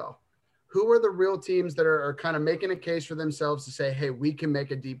NFL? Who are the real teams that are kind of making a case for themselves to say, hey, we can make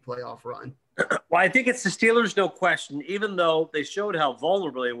a deep playoff run? Well, I think it's the Steelers, no question, even though they showed how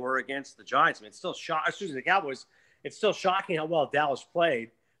vulnerable they were against the Giants. I mean, it's still the Cowboys. It's still shocking how well Dallas played,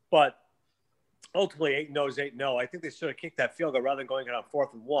 but ultimately 8-0 is 8-0. I think they should have kicked that field goal rather than going on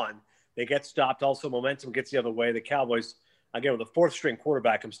 4th and 1. They get stopped. Also, momentum gets the other way. The Cowboys, again, with a 4th-string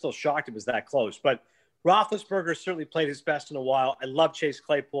quarterback, I'm still shocked it was that close. But Roethlisberger certainly played his best in a while. I love Chase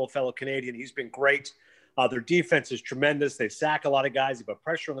Claypool, a fellow Canadian. He's been great. Their defense is tremendous. They sack a lot of guys. They put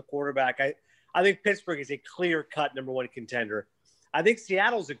pressure on the quarterback. I think Pittsburgh is a clear-cut number 1 contender. I think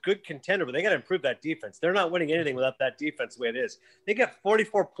Seattle's a good contender, but they got to improve that defense. They're not winning anything without that defense the way it is. They got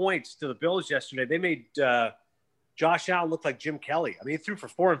 44 points to the Bills yesterday. They made Josh Allen look like Jim Kelly. I mean, he threw for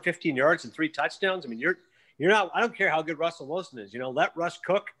 415 yards and 3 touchdowns. I mean, you're not – I don't care how good Russell Wilson is. Let Russ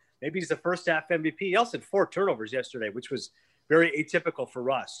cook. Maybe he's the first-half MVP. He also had 4 turnovers yesterday, which was very atypical for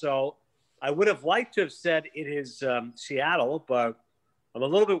Russ. So I would have liked to have said it is Seattle, but I'm a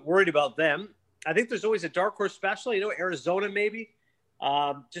little bit worried about them. I think there's always a dark horse special. Arizona maybe,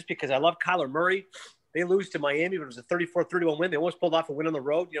 just because I love Kyler Murray. They lose to Miami, but it was a 34-31 win. They almost pulled off a win on the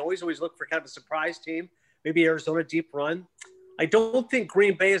road. Always look for kind of a surprise team. Maybe Arizona deep run. I don't think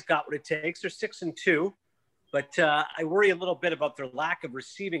Green Bay has got what it takes. They're 6-2. But I worry a little bit about their lack of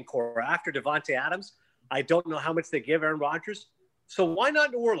receiving core. After Devontae Adams, I don't know how much they give Aaron Rodgers. So why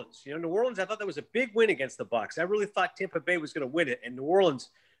not New Orleans? New Orleans, I thought that was a big win against the Bucs. I really thought Tampa Bay was going to win it. And New Orleans,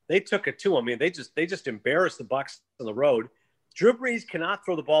 they took it to them. I mean, they just embarrassed the Bucs on the road. Drew Brees cannot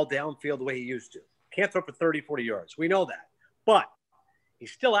throw the ball downfield the way he used to. Can't throw for 30, 40 yards. We know that. But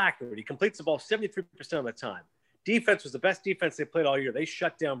he's still accurate. He completes the ball 73% of the time. Defense was the best defense they played all year. They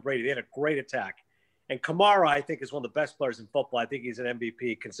shut down Brady. They had a great attack. And Kamara, I think, is one of the best players in football. I think he's an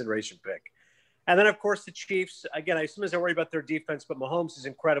MVP consideration pick. And then, of course, the Chiefs. Again, I assume I worry about their defense, but Mahomes is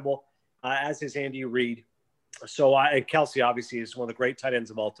incredible, as is Andy Reid. So, and Kelsey, obviously, is one of the great tight ends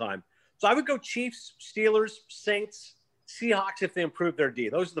of all time. So I would go Chiefs, Steelers, Saints, Seahawks if they improve their D.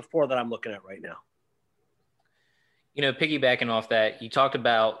 Those are the 4 that I'm looking at right now. Piggybacking off that, you talked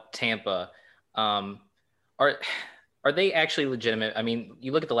about Tampa. Are they actually legitimate? I mean,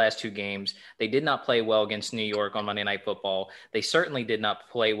 you look at the last 2 games. They did not play well against New York on Monday Night Football. They certainly did not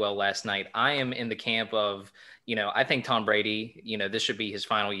play well last night. I am in the camp of, I think Tom Brady, this should be his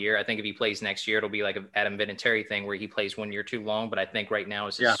final year. I think if he plays next year, it'll be like an Adam Vinatieri thing where he plays 1 year too long. But I think right now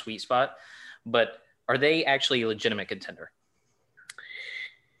is his sweet spot. But Are they actually a legitimate contender?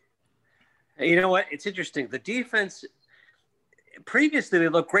 You know what? It's interesting. The defense, previously, they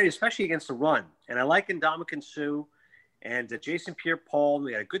looked great, especially against the run. And I like Ndamukong Suh and Jason Pierre-Paul.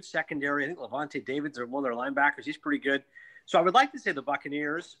 We had a good secondary. I think Levante David's one of their linebackers. He's pretty good. So I would like to say the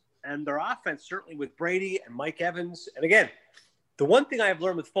Buccaneers and their offense, certainly with Brady and Mike Evans. And again, the one thing I have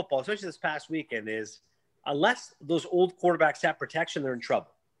learned with football, especially this past weekend, is unless those old quarterbacks have protection, they're in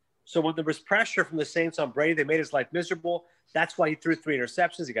trouble. So when there was pressure from the Saints on Brady, they made his life miserable. That's why he threw 3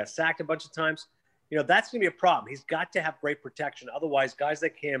 interceptions. He got sacked a bunch of times. That's going to be a problem. He's got to have great protection. Otherwise, guys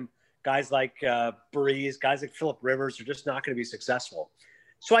like him, guys like Breeze, guys like Phillip Rivers are just not going to be successful.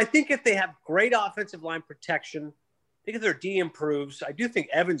 So I think if they have great offensive line protection, I think if their D improves, I do think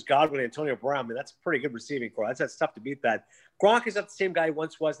Evans, Godwin, Antonio Brown, that's a pretty good receiving core. That's tough to beat that. Gronk is not the same guy he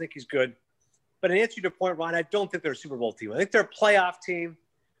once was. I think he's good. But in answer to your point, Ron, I don't think they're a Super Bowl team. I think they're a playoff team.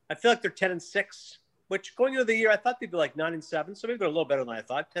 I feel like they're 10-6, which going into the year, I thought they'd be like 9-7. So maybe they're a little better than I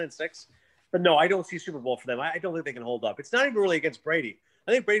thought, 10-6. But no, I don't see Super Bowl for them. I don't think they can hold up. It's not even really against Brady.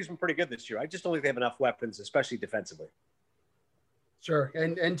 I think Brady's been pretty good this year. I just don't think they have enough weapons, especially defensively. Sure,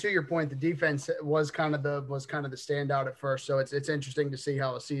 and to your point, the defense was kind of the standout at first. So it's interesting to see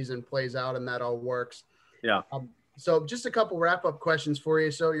how a season plays out and that all works. Yeah. So just a couple wrap-up questions for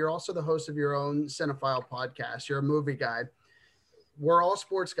you. So you're also the host of your own Cinephile podcast. You're a movie guy. We're all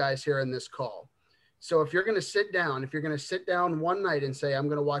sports guys here in this call. So if you're going to sit down one night and say, I'm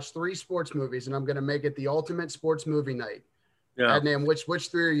going to watch 3 sports movies and I'm going to make it the ultimate sports movie night. Yeah. Adnan, which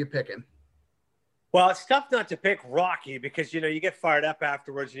 3 are you picking? Well, it's tough not to pick Rocky because, you get fired up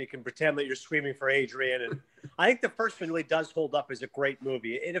afterwards and you can pretend that you're screaming for Adrian. And I think the first one really does hold up as a great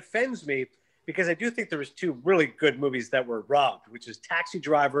movie. It offends me because I do think there was 2 really good movies that were robbed, which is Taxi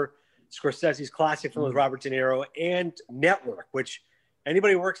Driver, Scorsese's classic film with Robert De Niro, and Network, which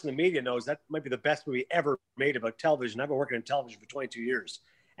anybody who works in the media knows that might be the best movie ever made about television. I've been working in television for 22 years.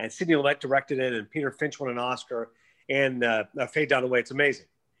 And Sidney Lumet directed it, and Peter Finch won an Oscar, and Faye Dunaway. It's amazing.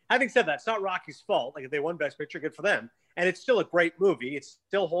 Having said that, it's not Rocky's fault. Like, if they won Best Picture, good for them. And it's still a great movie. It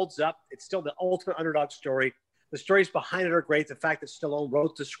still holds up. It's still the ultimate underdog story. The stories behind it are great. The fact that Stallone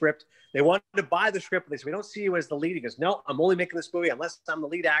wrote the script. They wanted to buy the script, but they said, we don't see you as the lead. He goes, no, I'm only making this movie unless I'm the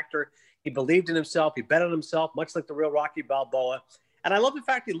lead actor. He believed in himself. He bet on himself, much like the real Rocky Balboa. And I love the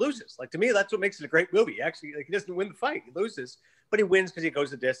fact he loses. Like, to me, that's what makes it a great movie. Actually, he doesn't win the fight. He loses, but he wins because he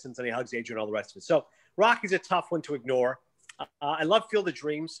goes the distance and he hugs Adrian and all the rest of it. So Rocky's a tough one to ignore. I love Field of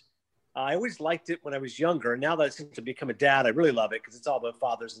Dreams. I always liked it when I was younger. Now that I seem to become a dad, I really love it because it's all about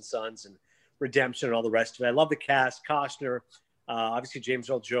fathers and sons and redemption and all the rest of it. I love the cast. Costner, obviously James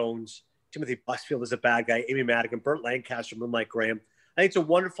Earl Jones, Timothy Busfield is a bad guy, Amy Madigan, Burt Lancaster, Moonlight Graham. I think it's a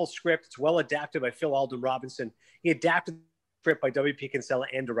wonderful script. It's well adapted by Phil Alden Robinson. He adapted the script by W.P. Kinsella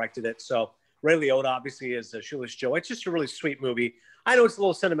and directed it. So Ray Liotta obviously is Shoeless Joe. It's just a really sweet movie. I know it's a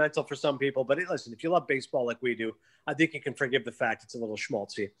little sentimental for some people, but listen, if you love baseball like we do, I think you can forgive the fact it's a little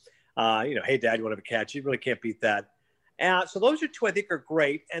schmaltzy. Hey, Dad, you want to have a catch? You really can't beat that. So those are 2 I think are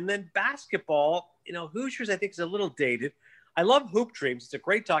great. And then basketball, Hoosiers I think is a little dated. I love Hoop Dreams. It's a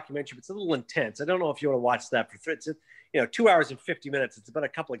great documentary, but it's a little intense. I don't know if you want to watch that for 2 hours and 50 minutes. It's about a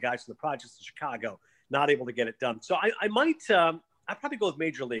couple of guys from the projects in Chicago not able to get it done. So I might I'd probably go with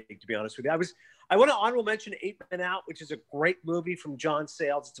Major League, to be honest with you. I want to honorable mention 8 Men Out, which is a great movie from John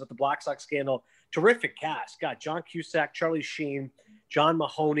Sayles. It's about the Black Sox scandal. Terrific cast. Got John Cusack, Charlie Sheen, John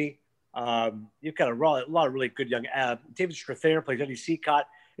Mahoney. You've got a lot of really good young David Strathairn plays Eddie Seacott.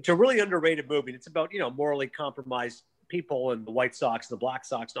 It's a really underrated movie. It's about, morally compromised people and the White Sox and the Black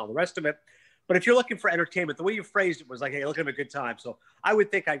Sox and all the rest of it. But if you're looking for entertainment, the way you phrased it was like, hey, look at a good time. So I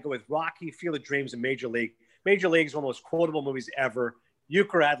would think I'd go with Rocky, Field of Dreams, and Major League. Major League is one of the most quotable movies ever.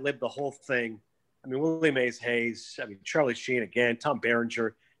 Euchre ad-lib the whole thing. I mean, Willie Mays Hayes. I mean, Charlie Sheen again. Tom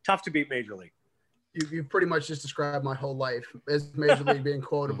Berenger. Tough to beat Major League. You pretty much just described my whole life as Major League being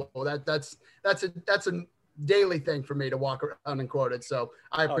quotable. That's a daily thing for me to walk around and quote it. So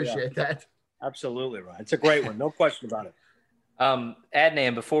I appreciate that. Absolutely, right. It's a great one. No question about it.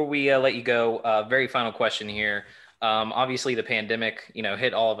 Adnan, before we let you go, very final question here. Obviously the pandemic,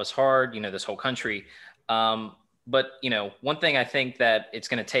 hit all of us hard, this whole country. But, one thing I think that it's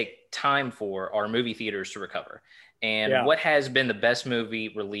going to take time for are movie theaters to recover. And what has been the best movie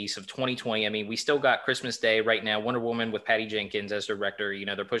release of 2020? I mean, we still got Christmas Day right now, Wonder Woman with Patty Jenkins as director.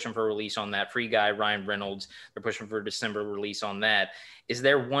 They're pushing for a release on that. Free Guy, Ryan Reynolds, they're pushing for a December release on that. Is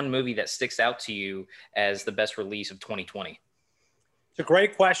there one movie that sticks out to you as the best release of 2020? It's a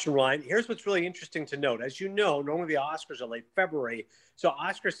great question, Ryan. Here's what's really interesting to note. As you know, normally the Oscars are late February. So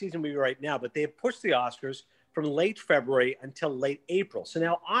Oscar season will be right now, but they have pushed the Oscars from late February until late April. So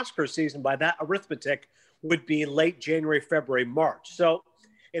now Oscar season, by that arithmetic, would be late January, February, March. So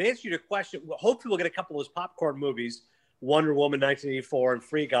in answer to your question, hopefully we'll get a couple of those popcorn movies, Wonder Woman 1984 and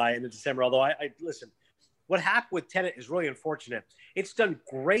Free Guy in December. Although I listen, what happened with Tenet is really unfortunate. It's done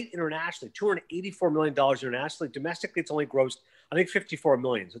great internationally, $284 million internationally. Domestically, it's only grossed, I think, $54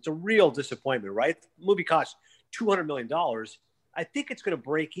 million. So it's a real disappointment, right? The movie cost $200 million. I think it's going to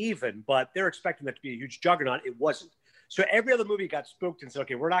break even, but they're expecting that to be a huge juggernaut. It wasn't. So every other movie got spooked and said,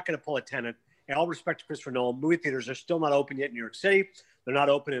 okay, we're not going to pull a Tenet. And all respect to Christopher Nolan, movie theaters are still not open yet in New York City. They're not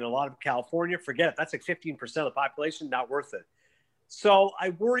open in a lot of California. Forget it. That's like 15% of the population. Not worth it. So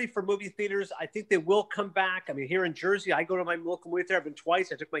I worry for movie theaters. I think they will come back. I mean, here in Jersey, I go to my local movie theater. I've been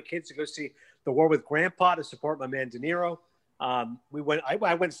twice. I took my kids to go see The War with Grandpa to support my man De Niro. I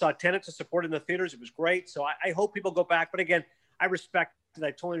went and saw Tenet to support in the theaters. It was great. So I hope people go back. But again, I respect it.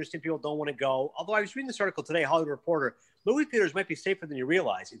 I totally understand people don't want to go. Although I was reading this article today, Hollywood Reporter, movie theaters might be safer than you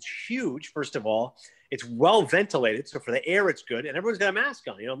realize. It's huge, first of all. It's well ventilated. So for the air, it's good. And everyone's got a mask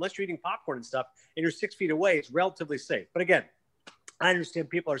on. Unless you're eating popcorn and stuff and you're 6 feet away, it's relatively safe. But again, I understand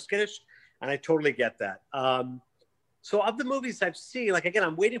people are skittish, and I totally get that. So of the movies I've seen, like, again,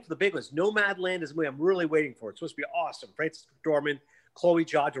 I'm waiting for the big ones. Nomadland is a movie I'm really waiting for. It's supposed to be awesome. Francis McDormand, Chloe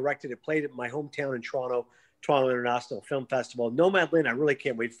Zhao directed it, played it in my hometown in Toronto International Film Festival. Nomadland, I really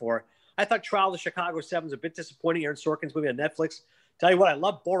can't wait for. I thought Trial of the Chicago 7 was a bit disappointing. Aaron Sorkin's movie on Netflix. Tell you what, I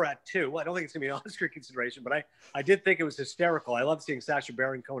love Borat too. Well, I don't think it's going to be an Oscar consideration, but I did think it was hysterical. I love seeing Sacha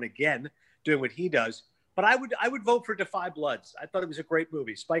Baron Cohen again doing what he does. But I would vote for Defy Bloods. I thought it was a great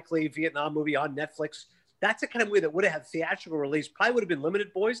movie. Spike Lee, Vietnam movie on Netflix. That's the kind of movie that would have had theatrical release. Probably would have been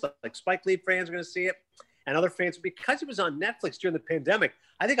limited, boys. Like Spike Lee fans are going to see it, and other fans. Because it was on Netflix during the pandemic,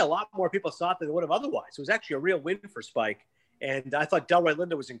 I think a lot more people saw it than they would have otherwise. It was actually a real win for Spike. And I thought Delroy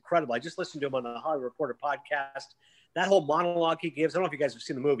Lindo was incredible. I just listened to him on the Hollywood Reporter podcast. That whole monologue he gives, I don't know if you guys have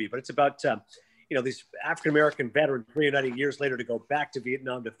seen the movie, but it's about these African-American veterans reuniting years later to go back to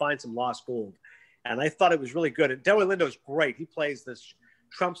Vietnam to find some lost gold. And I thought it was really good. And Delroy Lindo is great. He plays this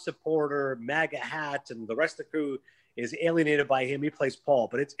Trump supporter, MAGA hat, and the rest of the crew is alienated by him. He plays Paul.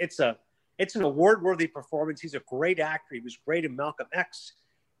 But it's an award-worthy performance. He's a great actor. He was great in Malcolm X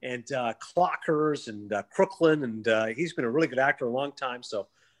and Clockers and Crooklyn. And he's been a really good actor a long time. So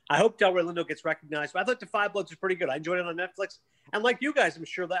I hope Delroy Lindo gets recognized. But I thought Defy Bloods was pretty good. I enjoyed it on Netflix. And like you guys, I'm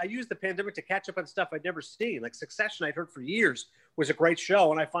sure that I used the pandemic to catch up on stuff I'd never seen. Like Succession, I'd heard for years was a great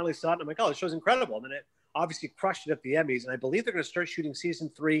show. And I finally saw it. And I'm like, oh, this show's incredible. And then it obviously crushed it at the Emmys. And I believe they're going to start shooting season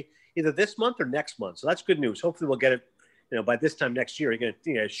 3 either this month or next month. So that's good news. Hopefully we'll get it, by this time next year. You're going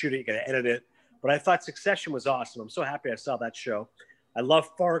to shoot it. You're going to edit it. But I thought Succession was awesome. I'm so happy I saw that show. I love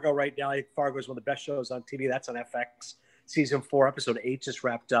Fargo right now. I think Fargo is one of the best shows on TV. That's on FX. Season 4, episode 8 just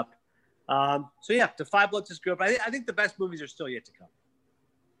wrapped up. So yeah, Defy Bloods is good. But I think the best movies are still yet to come.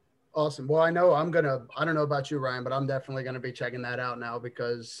 Awesome. Well, I know I don't know about you, Ryan, but I'm definitely going to be checking that out now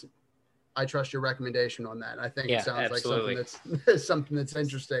because I trust your recommendation on that. I think it sounds absolutely. Like something that's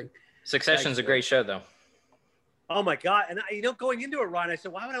interesting. Succession's a great show, though. Oh my God. And going into it, Ryan, I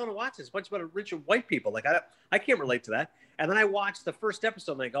said, why would I want to watch this? A bunch of rich white people. Like, I can't relate to that. And then I watched the first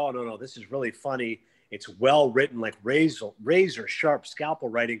episode and like, oh, no, this is really funny. It's well written, like razor sharp scalpel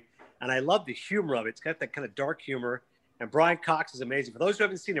writing. And I love the humor of it. It's got that kind of dark humor. And Brian Cox is amazing. For those who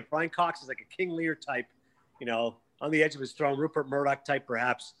haven't seen it, Brian Cox is like a King Lear type, on the edge of his throne, Rupert Murdoch type,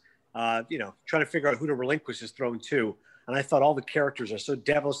 perhaps, trying to figure out who to relinquish his throne to. And I thought all the characters are so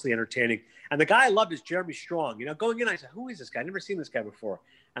devilishly entertaining. And the guy I loved is Jeremy Strong. Going in, I said, who is this guy? I've never seen this guy before.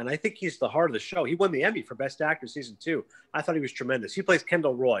 And I think he's the heart of the show. He won the Emmy for Best Actor season 2. I thought he was tremendous. He plays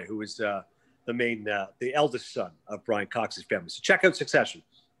Kendall Roy, who is the eldest son of Brian Cox's family. So check out Succession.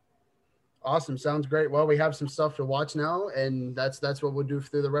 Awesome. Sounds great. Well, we have some stuff to watch now, and that's what we'll do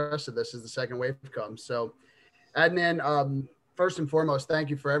through the rest of this as the second wave comes. So, Adnan, first and foremost, thank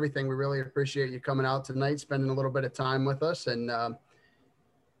you for everything. We really appreciate you coming out tonight, spending a little bit of time with us. And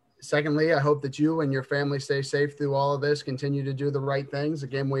secondly, I hope that you and your family stay safe through all of this, continue to do the right things.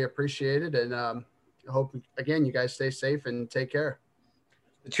 Again, we appreciate it. And I hope, again, you guys stay safe and take care.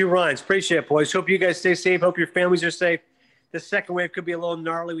 The two Ryans. Appreciate it, boys. Hope you guys stay safe. Hope your families are safe. This second wave could be a little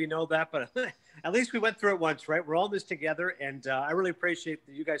gnarly. We know that, but at least we went through it once, right? We're all in this together, and I really appreciate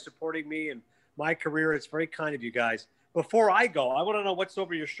you guys supporting me and my career. It's very kind of you guys. Before I go, I want to know what's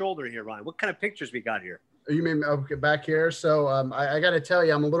over your shoulder here, Ryan. What kind of pictures we got here? You mean back here? So I got to tell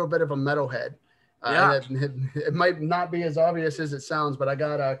you, I'm a little bit of a metalhead. Yeah. It might not be as obvious as it sounds, but I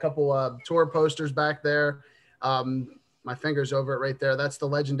got a couple tour posters back there. My finger's over it right there. That's the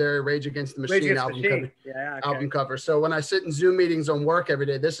legendary Rage Against the Machine album cover. So when I sit in Zoom meetings on work every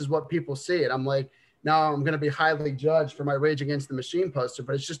day, this is what people see. And I'm like, now I'm going to be highly judged for my Rage Against the Machine poster,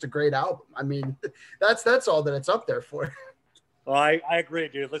 but it's just a great album. I mean, that's all that it's up there for. Well, I agree,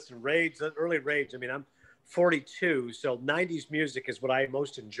 dude. Listen, Rage, early Rage. I mean, I'm 42, so 90s music is what I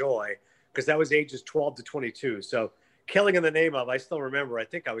most enjoy because that was ages 12 to 22. So Killing in the Name Of, I still remember. I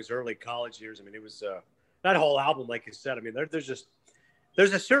think I was early college years. I mean, it was that whole album, like you said. I mean, there's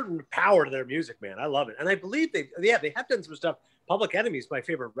a certain power to their music, man. I love it, and I believe they have done some stuff. Public Enemy is my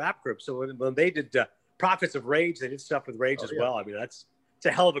favorite rap group. So when they did Prophets of Rage, they did stuff with Rage as well. I mean, it's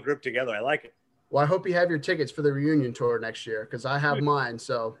a hell of a group together. I like it. Well, I hope you have your tickets for the reunion tour next year because I have mine.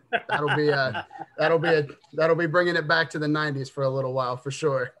 So that'll be bringing it back to the 90s for a little while for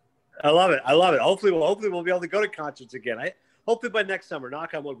sure. I love it. Hopefully we'll be able to go to concerts again. Hopefully by next summer,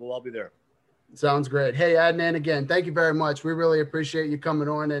 knock on wood, we'll all be there. Sounds great. Hey, Adnan, again, thank you very much. We really appreciate you coming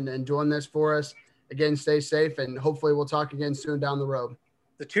on and doing this for us. Again, stay safe, and hopefully we'll talk again soon down the road.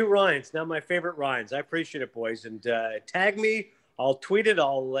 The 2 Ryans, now my favorite Ryans. I appreciate it, boys. And tag me. I'll tweet it.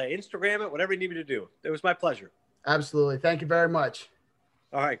 I'll Instagram it, whatever you need me to do. It was my pleasure. Absolutely. Thank you very much.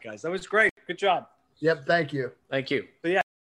 All right, guys. That was great. Good job. Yep. Thank you. Thank you. So, yeah.